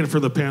hear it again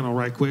for the panel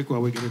right quick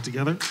while we get it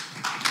together.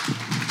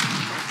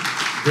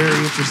 Very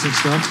interesting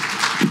stuff.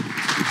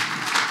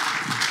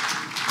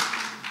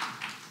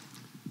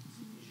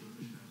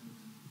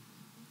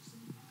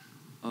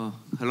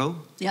 Hello?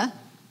 Yeah?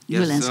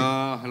 Yes, answer.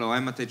 hello,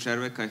 I'm Matej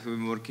Červek. I've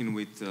been working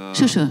with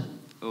Dr.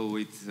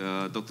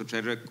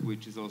 Červek,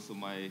 which is also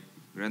my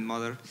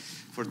grandmother,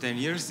 for 10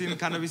 years in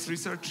cannabis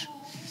research.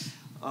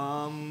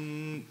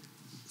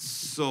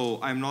 So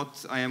I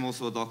am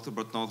also a doctor,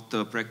 but not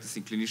a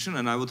practicing clinician,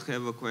 and I would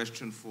have a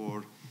question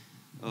for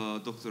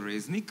Dr.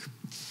 Reznik.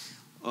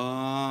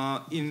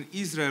 In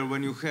Israel,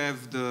 when you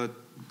have the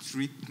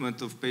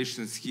treatment of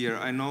patients here,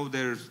 I know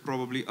there's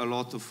probably a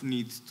lot of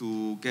need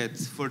to get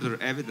further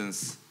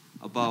evidence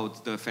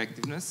about the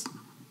effectiveness,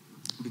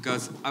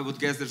 because I would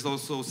guess there's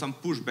also some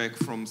pushback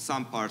from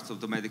some parts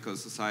of the medical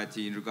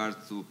society in regard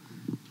to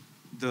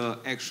the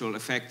actual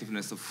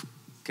effectiveness of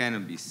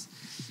cannabis.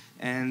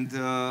 And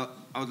I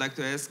would like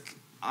to ask,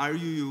 are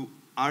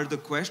the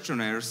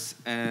questionnaires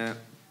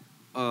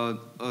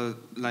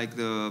like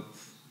the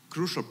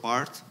crucial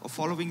part of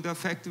following the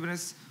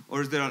effectiveness,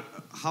 or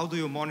how do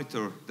you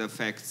monitor the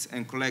effects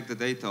and collect the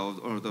data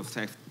or the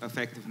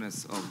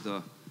effectiveness of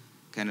the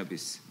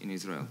cannabis in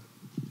Israel?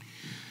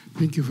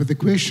 Thank you for the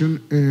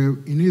question.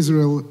 In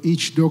Israel,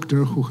 each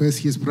doctor who has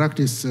his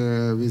practice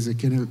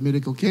with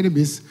medical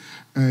cannabis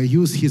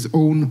use his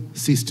own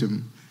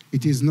system.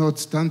 It is not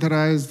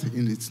standardized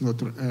and it's not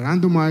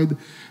randomized.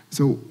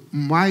 So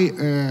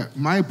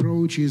my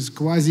approach is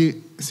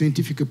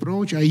quasi-scientific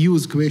approach. I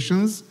use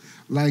questions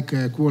like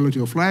quality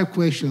of life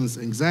questions,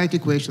 anxiety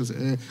questions,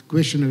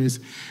 questionnaires.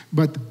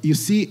 But you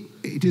see,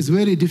 it is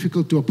very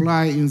difficult to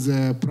apply in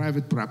the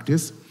private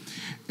practice.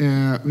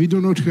 We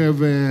do not have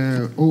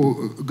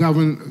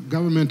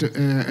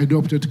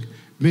government-adopted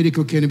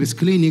medical cannabis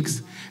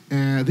clinics.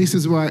 This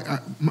is why,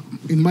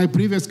 in my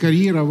previous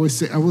career, I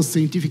was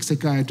scientific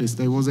psychiatrist.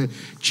 I was a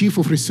chief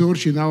of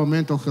research in our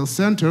mental health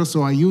center,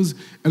 so I use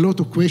a lot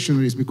of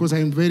questionnaires because I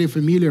am very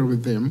familiar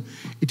with them.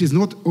 It is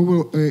not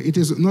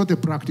a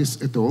practice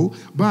at all,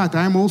 but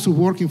I'm also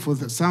working for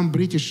some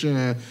British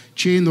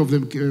chain of the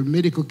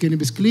medical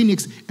cannabis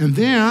clinics, and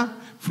there,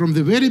 from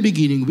the very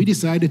beginning, we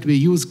decided we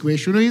use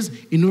questionnaires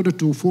in order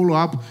to follow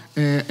up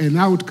and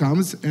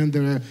outcomes and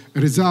the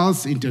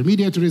results,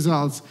 intermediate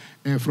results,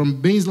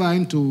 from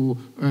baseline to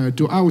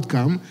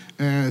outcome.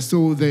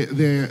 So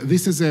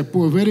this is a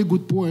very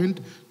good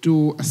point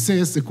to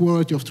assess the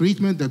quality of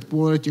treatment, the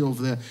quality of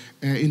the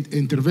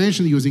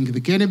intervention using the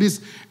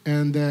cannabis.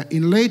 And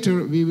in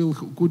later, we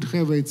could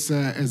have it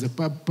as a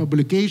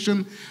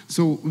publication.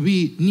 So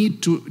we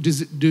need to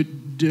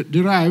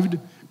derive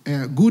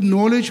good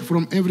knowledge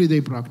from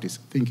everyday practice.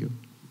 Thank you.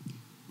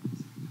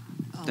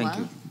 Thank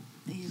you.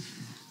 If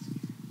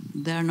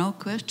there are no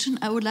questions,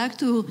 I would like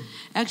to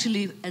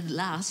actually, at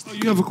last. Oh,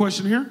 you have a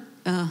question here?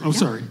 Yeah,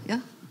 sorry.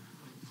 Yeah.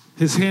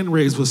 His hand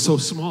raised was so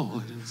small.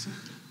 I didn't see.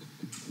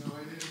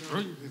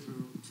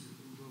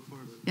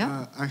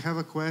 Yeah. I have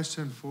a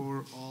question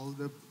for all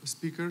the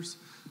speakers.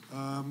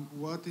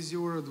 What is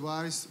your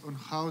advice on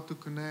how to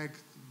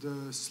connect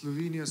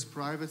Slovenia's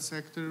private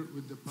sector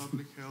with the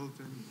public health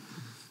and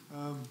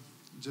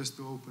just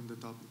to open the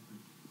topic?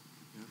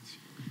 Yes.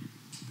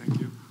 Thank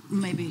you.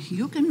 Maybe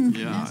you can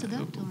answer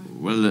that? Or?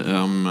 Well,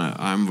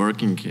 I'm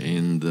working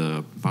in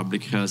the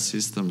public health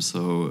system,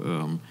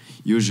 so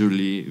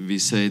usually we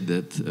say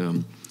that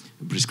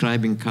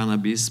prescribing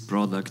cannabis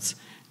products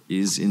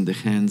is in the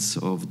hands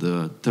of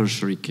the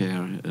tertiary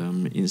care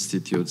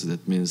institutes.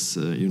 That means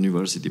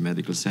university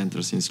medical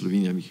centers in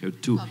Slovenia. We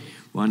have two,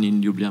 one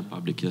in Ljubljana,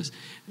 public health,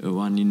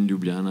 one in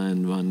Ljubljana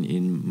and one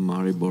in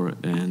Maribor.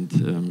 And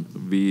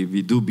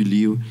we do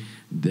believe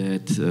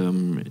that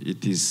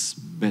it is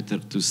better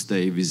to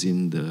stay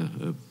within the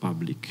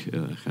public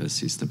health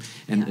system.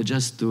 And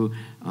just to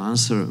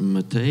answer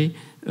Matej,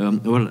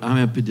 well, I'm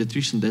a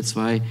pediatrician, that's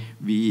why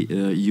we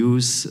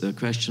use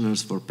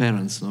questionnaires for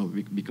parents, no?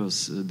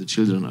 Because the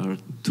children are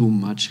too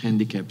much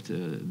handicapped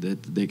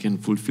that they can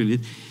fulfill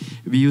it.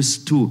 We use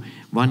two.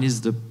 One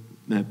is the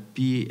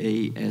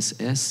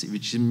PASS,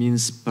 which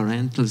means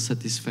Parental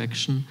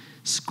Satisfaction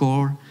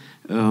Score,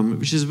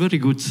 which is a very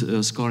good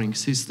scoring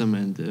system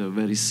and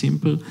very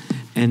simple.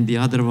 And the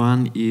other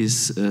one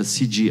is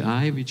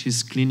CGI, which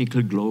is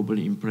Clinical Global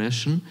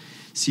Impression.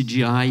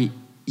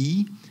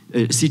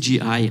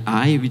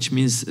 CGI-I, which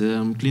means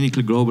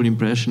Clinical Global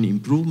Impression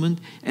Improvement.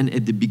 And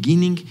at the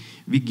beginning,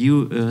 we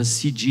give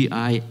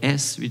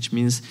CGI-S, which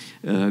means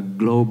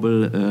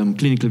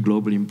Clinical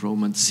Global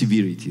Improvement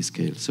Severity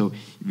Scale. So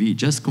we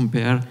just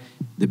compare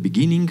the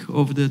beginning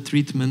of the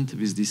treatment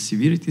with this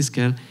severity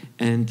scale,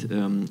 and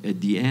at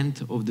the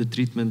end of the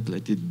treatment,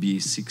 let it be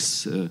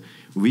 6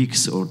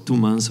 weeks or 2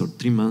 months or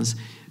 3 months,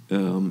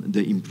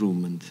 the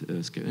improvement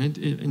scale.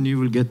 And you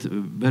will get a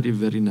very,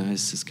 very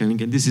nice scaling.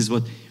 And this is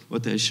what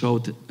I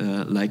showed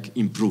like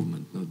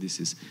improvement. No, this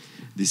is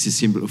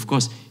simple. Of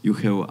course, you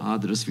have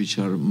others which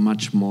are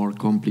much more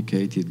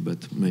complicated,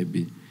 but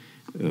maybe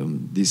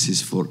this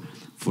is for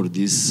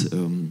this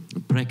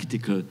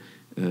practical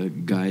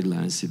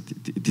guidelines.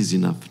 It is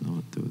enough,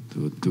 no,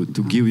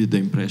 to give you the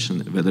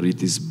impression whether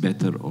it is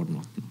better or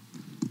not.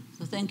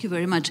 So thank you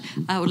very much.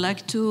 I would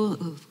like to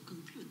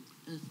conclude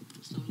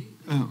slowly.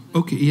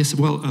 Okay, yes,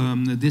 well,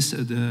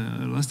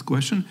 the last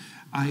question,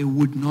 I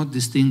would not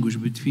distinguish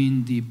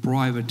between the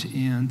private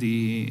and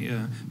the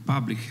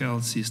public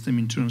health system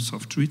in terms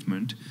of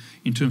treatment.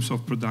 In terms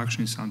of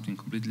production is something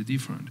completely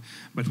different.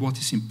 But what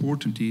is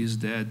important is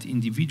that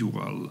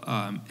individual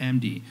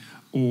MD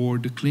or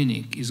the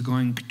clinic is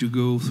going to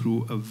go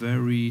through a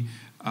very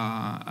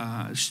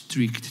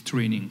strict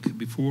training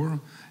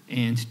before,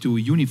 and to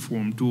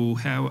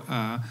have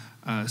a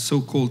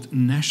so-called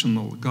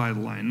national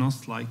guideline,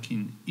 not like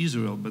in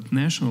Israel, but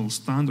national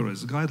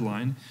standardized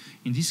guideline.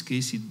 In this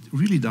case, it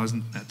really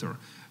doesn't matter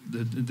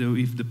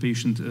if the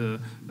patient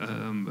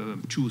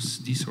choose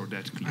this or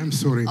that clinic. I'm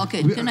sorry.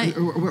 Okay,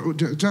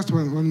 just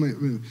one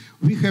minute.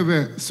 We have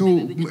a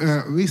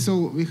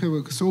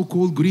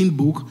so-called green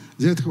book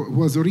that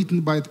was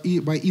written by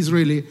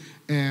Israeli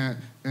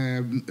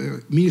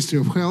Ministry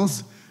of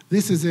Health.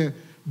 This is a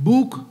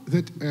book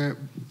that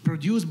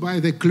produced by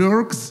the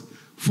clerks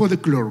for the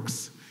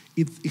clerks.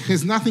 It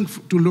has nothing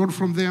to learn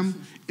from them.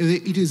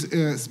 It is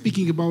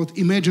speaking about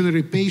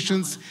imaginary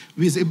patients,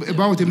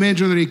 about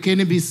imaginary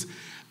cannabis.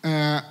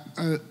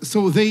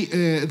 so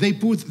they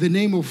put the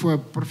name of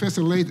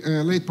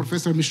late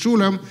Professor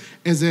Mishulam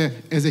as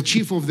a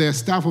chief of the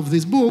staff of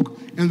this book.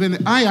 And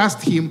when I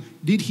asked him,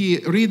 did he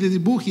read the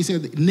book? He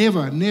said,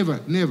 never, never,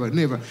 never,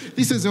 never.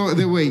 This is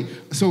the way.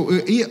 So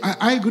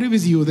I agree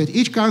with you that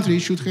each country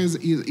should have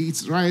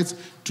its rights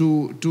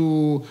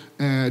to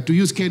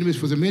use cannabis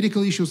for the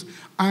medical issues.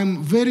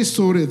 I'm very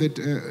sorry that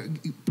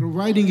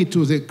providing it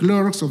to the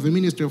clerks of the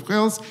Ministry of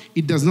Health,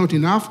 it does not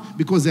enough,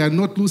 because they are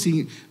not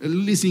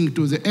listening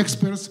to the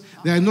experts.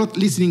 They are not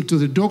listening to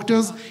the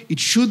doctors. It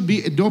should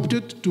be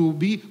adopted to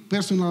be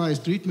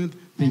personalized treatment.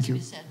 Thank you.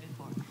 As we said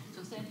before.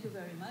 So thank you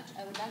very much.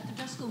 I would like to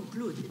just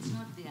conclude. It's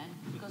not the end,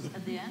 because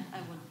at the end I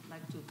would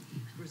like to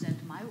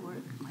present my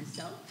work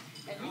myself.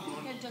 And if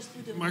you can just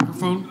put a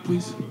microphone,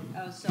 please.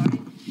 Oh, sorry.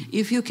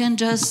 If you can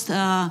just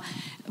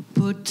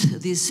put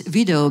this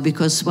video,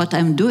 because what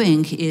I'm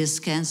doing is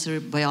cancer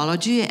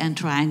biology and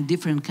trying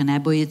different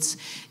cannabinoids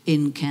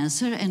in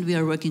cancer, and we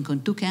are working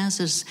on 2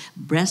 cancers,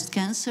 breast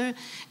cancer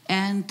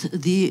and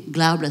the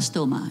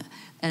glioblastoma.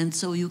 And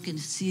so you can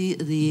see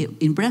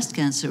in breast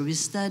cancer, we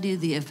study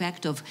the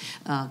effect of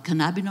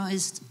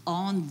cannabinoids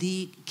on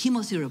the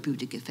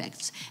chemotherapeutic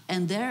effects.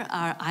 And there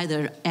are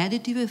either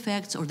additive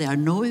effects or there are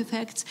no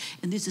effects.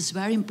 And this is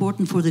very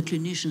important for the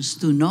clinicians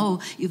to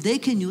know if they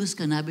can use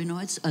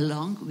cannabinoids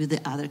along with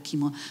the other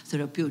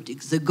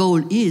chemotherapeutics. The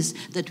goal is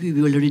that we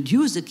will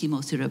reduce the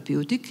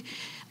chemotherapeutic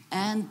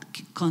and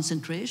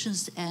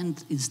concentrations,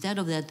 and instead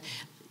of that,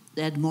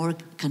 add more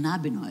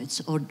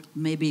cannabinoids, or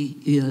maybe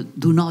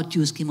do not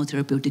use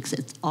chemotherapeutics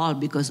at all,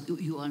 because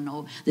you all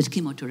know that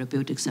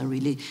chemotherapeutics are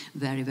really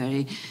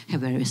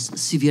have very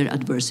severe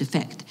adverse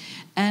effect.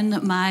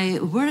 And my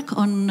work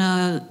on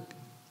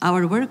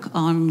our work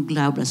on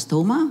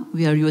glioblastoma,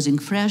 we are using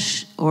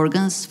fresh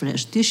organs,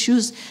 fresh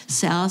tissues,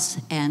 cells,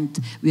 and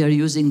we are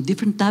using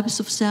different types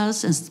of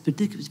cells, and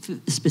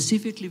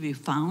specifically we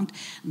found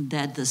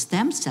that the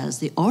stem cells,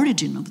 the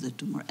origin of the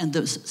tumor, and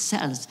those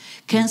cells,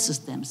 cancer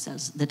stem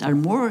cells, that are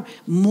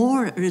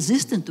more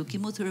resistant to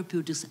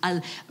chemotherapeutics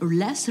are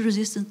less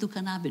resistant to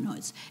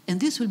cannabinoids. And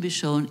this will be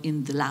shown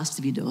in the last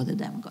video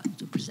that I'm going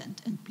to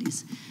present. And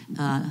please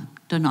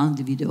turn on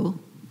the video.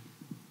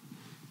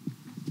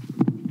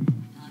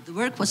 The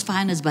work was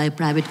financed by a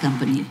private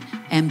company,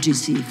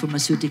 MGC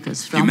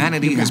Pharmaceuticals.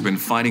 Humanity Uganda. has been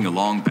fighting a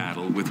long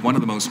battle with one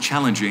of the most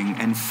challenging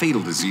and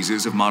fatal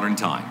diseases of modern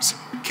times.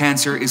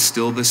 Cancer is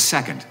still the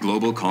 2nd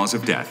global cause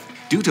of death.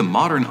 Due to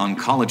modern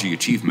oncology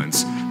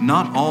achievements,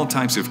 not all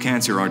types of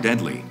cancer are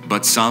deadly,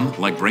 but some,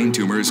 like brain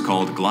tumors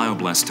called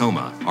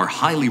glioblastoma, are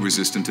highly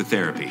resistant to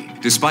therapy.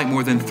 Despite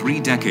more than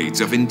 3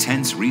 decades of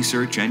intense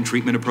research and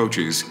treatment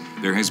approaches,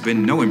 there has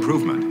been no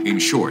improvement. In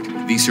short,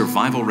 the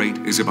survival rate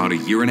is about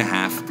 1.5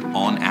 years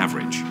on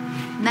average.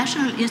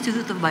 National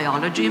Institute of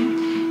Biology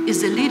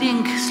is the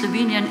leading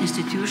Slovenian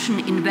institution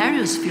in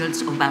various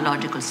fields of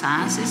biological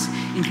sciences,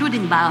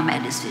 including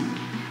biomedicine.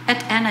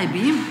 At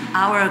NIB,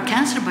 our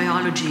cancer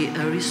biology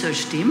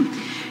research team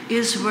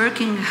is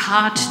working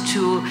hard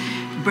to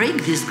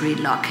break this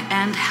gridlock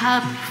and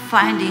help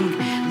finding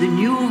the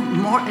new,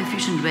 more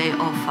efficient way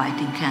of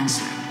fighting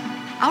cancer.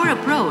 Our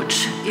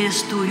approach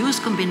is to use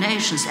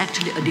combinations,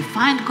 actually a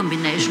defined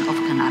combination of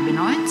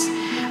cannabinoids,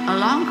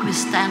 along with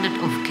standard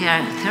of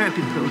care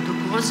therapy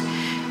protocols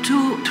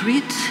to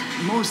treat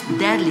most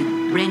deadly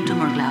brain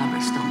tumor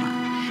glioblastoma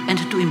and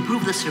to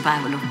improve the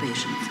survival of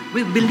patients.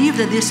 We believe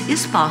that this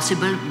is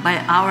possible by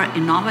our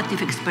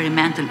innovative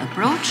experimental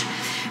approach,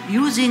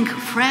 using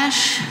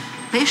fresh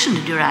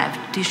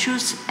patient-derived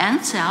tissues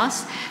and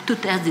cells to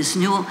test these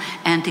new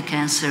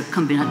anti-cancer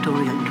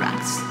combinatorial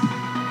drugs.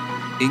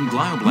 In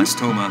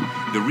glioblastoma,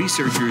 the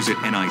researchers at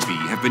NIB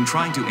have been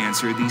trying to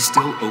answer the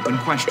still open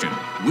question: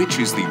 which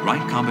is the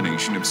right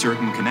combination of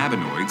certain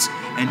cannabinoids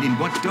and in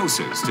what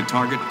doses to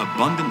target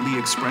abundantly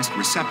expressed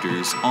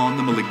receptors on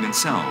the malignant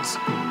cells?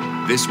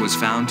 This was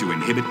found to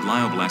inhibit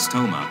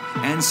glioblastoma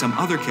and some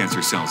other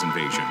cancer cells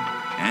invasion,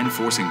 and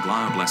forcing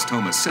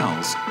glioblastoma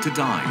cells to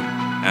die.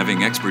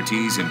 Having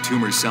expertise in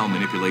tumor cell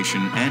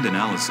manipulation and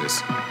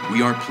analysis,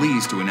 we are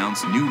pleased to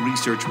announce new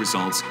research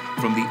results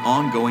from the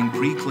ongoing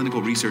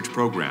preclinical research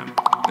program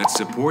that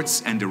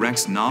supports and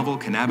directs novel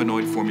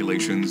cannabinoid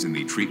formulations in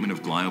the treatment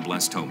of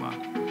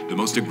glioblastoma, the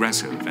most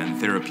aggressive and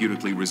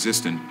therapeutically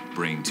resistant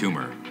brain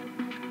tumor.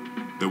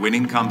 The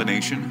winning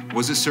combination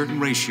was a certain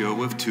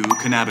ratio of 2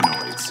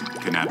 cannabinoids,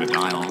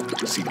 cannabidiol,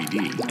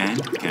 CBD, and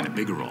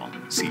cannabigerol,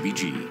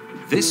 CBG.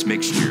 This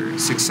mixture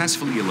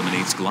successfully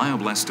eliminates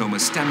glioblastoma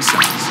stem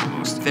cells, the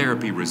most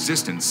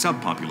therapy-resistant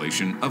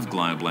subpopulation of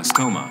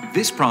glioblastoma.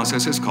 This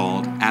process is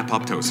called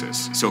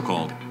apoptosis,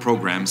 so-called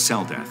programmed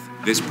cell death.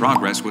 This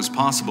progress was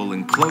possible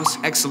in close,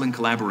 excellent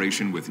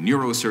collaboration with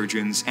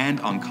neurosurgeons and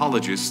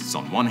oncologists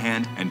on one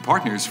hand, and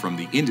partners from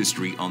the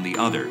industry on the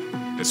other,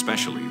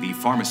 especially the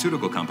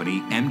pharmaceutical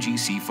company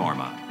MGC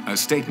Pharma. A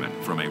statement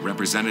from a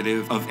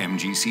representative of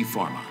MGC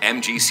Pharma.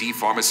 MGC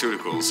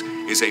Pharmaceuticals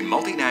is a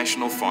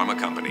multinational pharma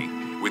company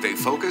with a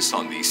focus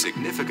on the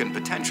significant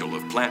potential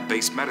of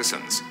plant-based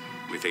medicines,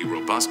 with a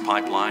robust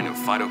pipeline of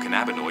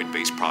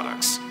phytocannabinoid-based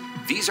products.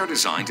 These are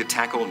designed to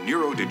tackle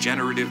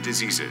neurodegenerative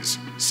diseases,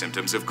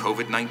 symptoms of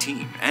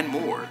COVID-19, and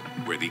more,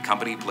 where the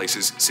company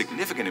places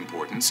significant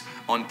importance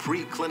on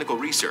preclinical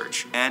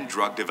research and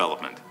drug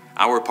development.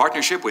 Our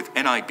partnership with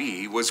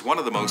NIB was one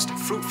of the most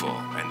fruitful,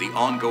 and the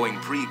ongoing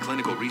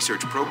preclinical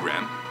research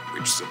program,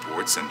 which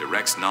supports and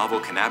directs novel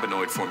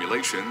cannabinoid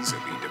formulations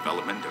and the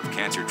development of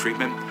cancer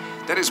treatment,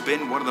 that has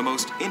been one of the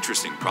most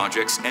interesting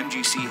projects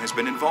MGC has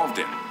been involved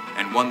in,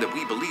 and one that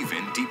we believe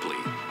in deeply.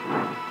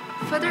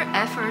 Further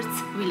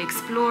efforts will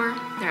explore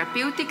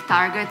therapeutic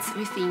targets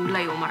within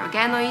glioma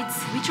organoids,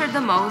 which are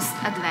the most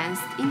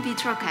advanced in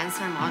vitro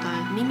cancer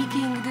model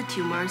mimicking the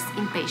tumors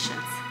in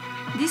patients.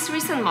 These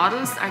recent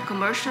models are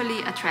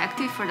commercially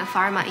attractive for the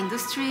pharma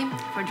industry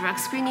for drug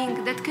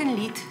screening that can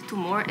lead to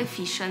more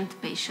efficient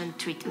patient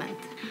treatment.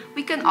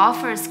 We can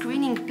offer a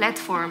screening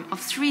platform of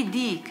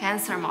 3D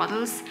cancer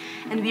models,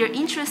 and we are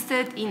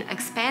interested in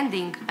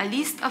expanding a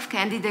list of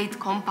candidate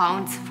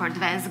compounds for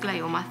advanced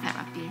glioma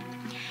therapy.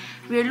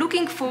 We are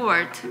looking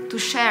forward to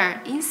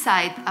share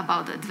insight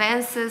about the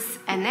advances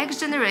and next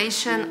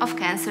generation of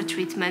cancer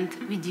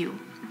treatment with you.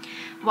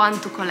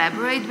 Want to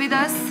collaborate with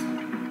us?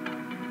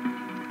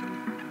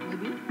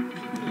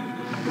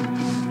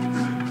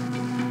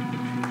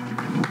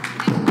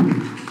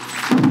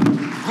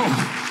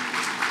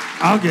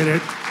 I'll get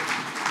it.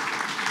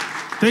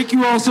 Thank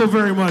you all so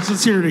very much.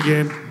 Let's hear it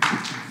again.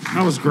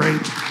 That was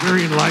great.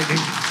 Very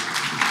enlightening.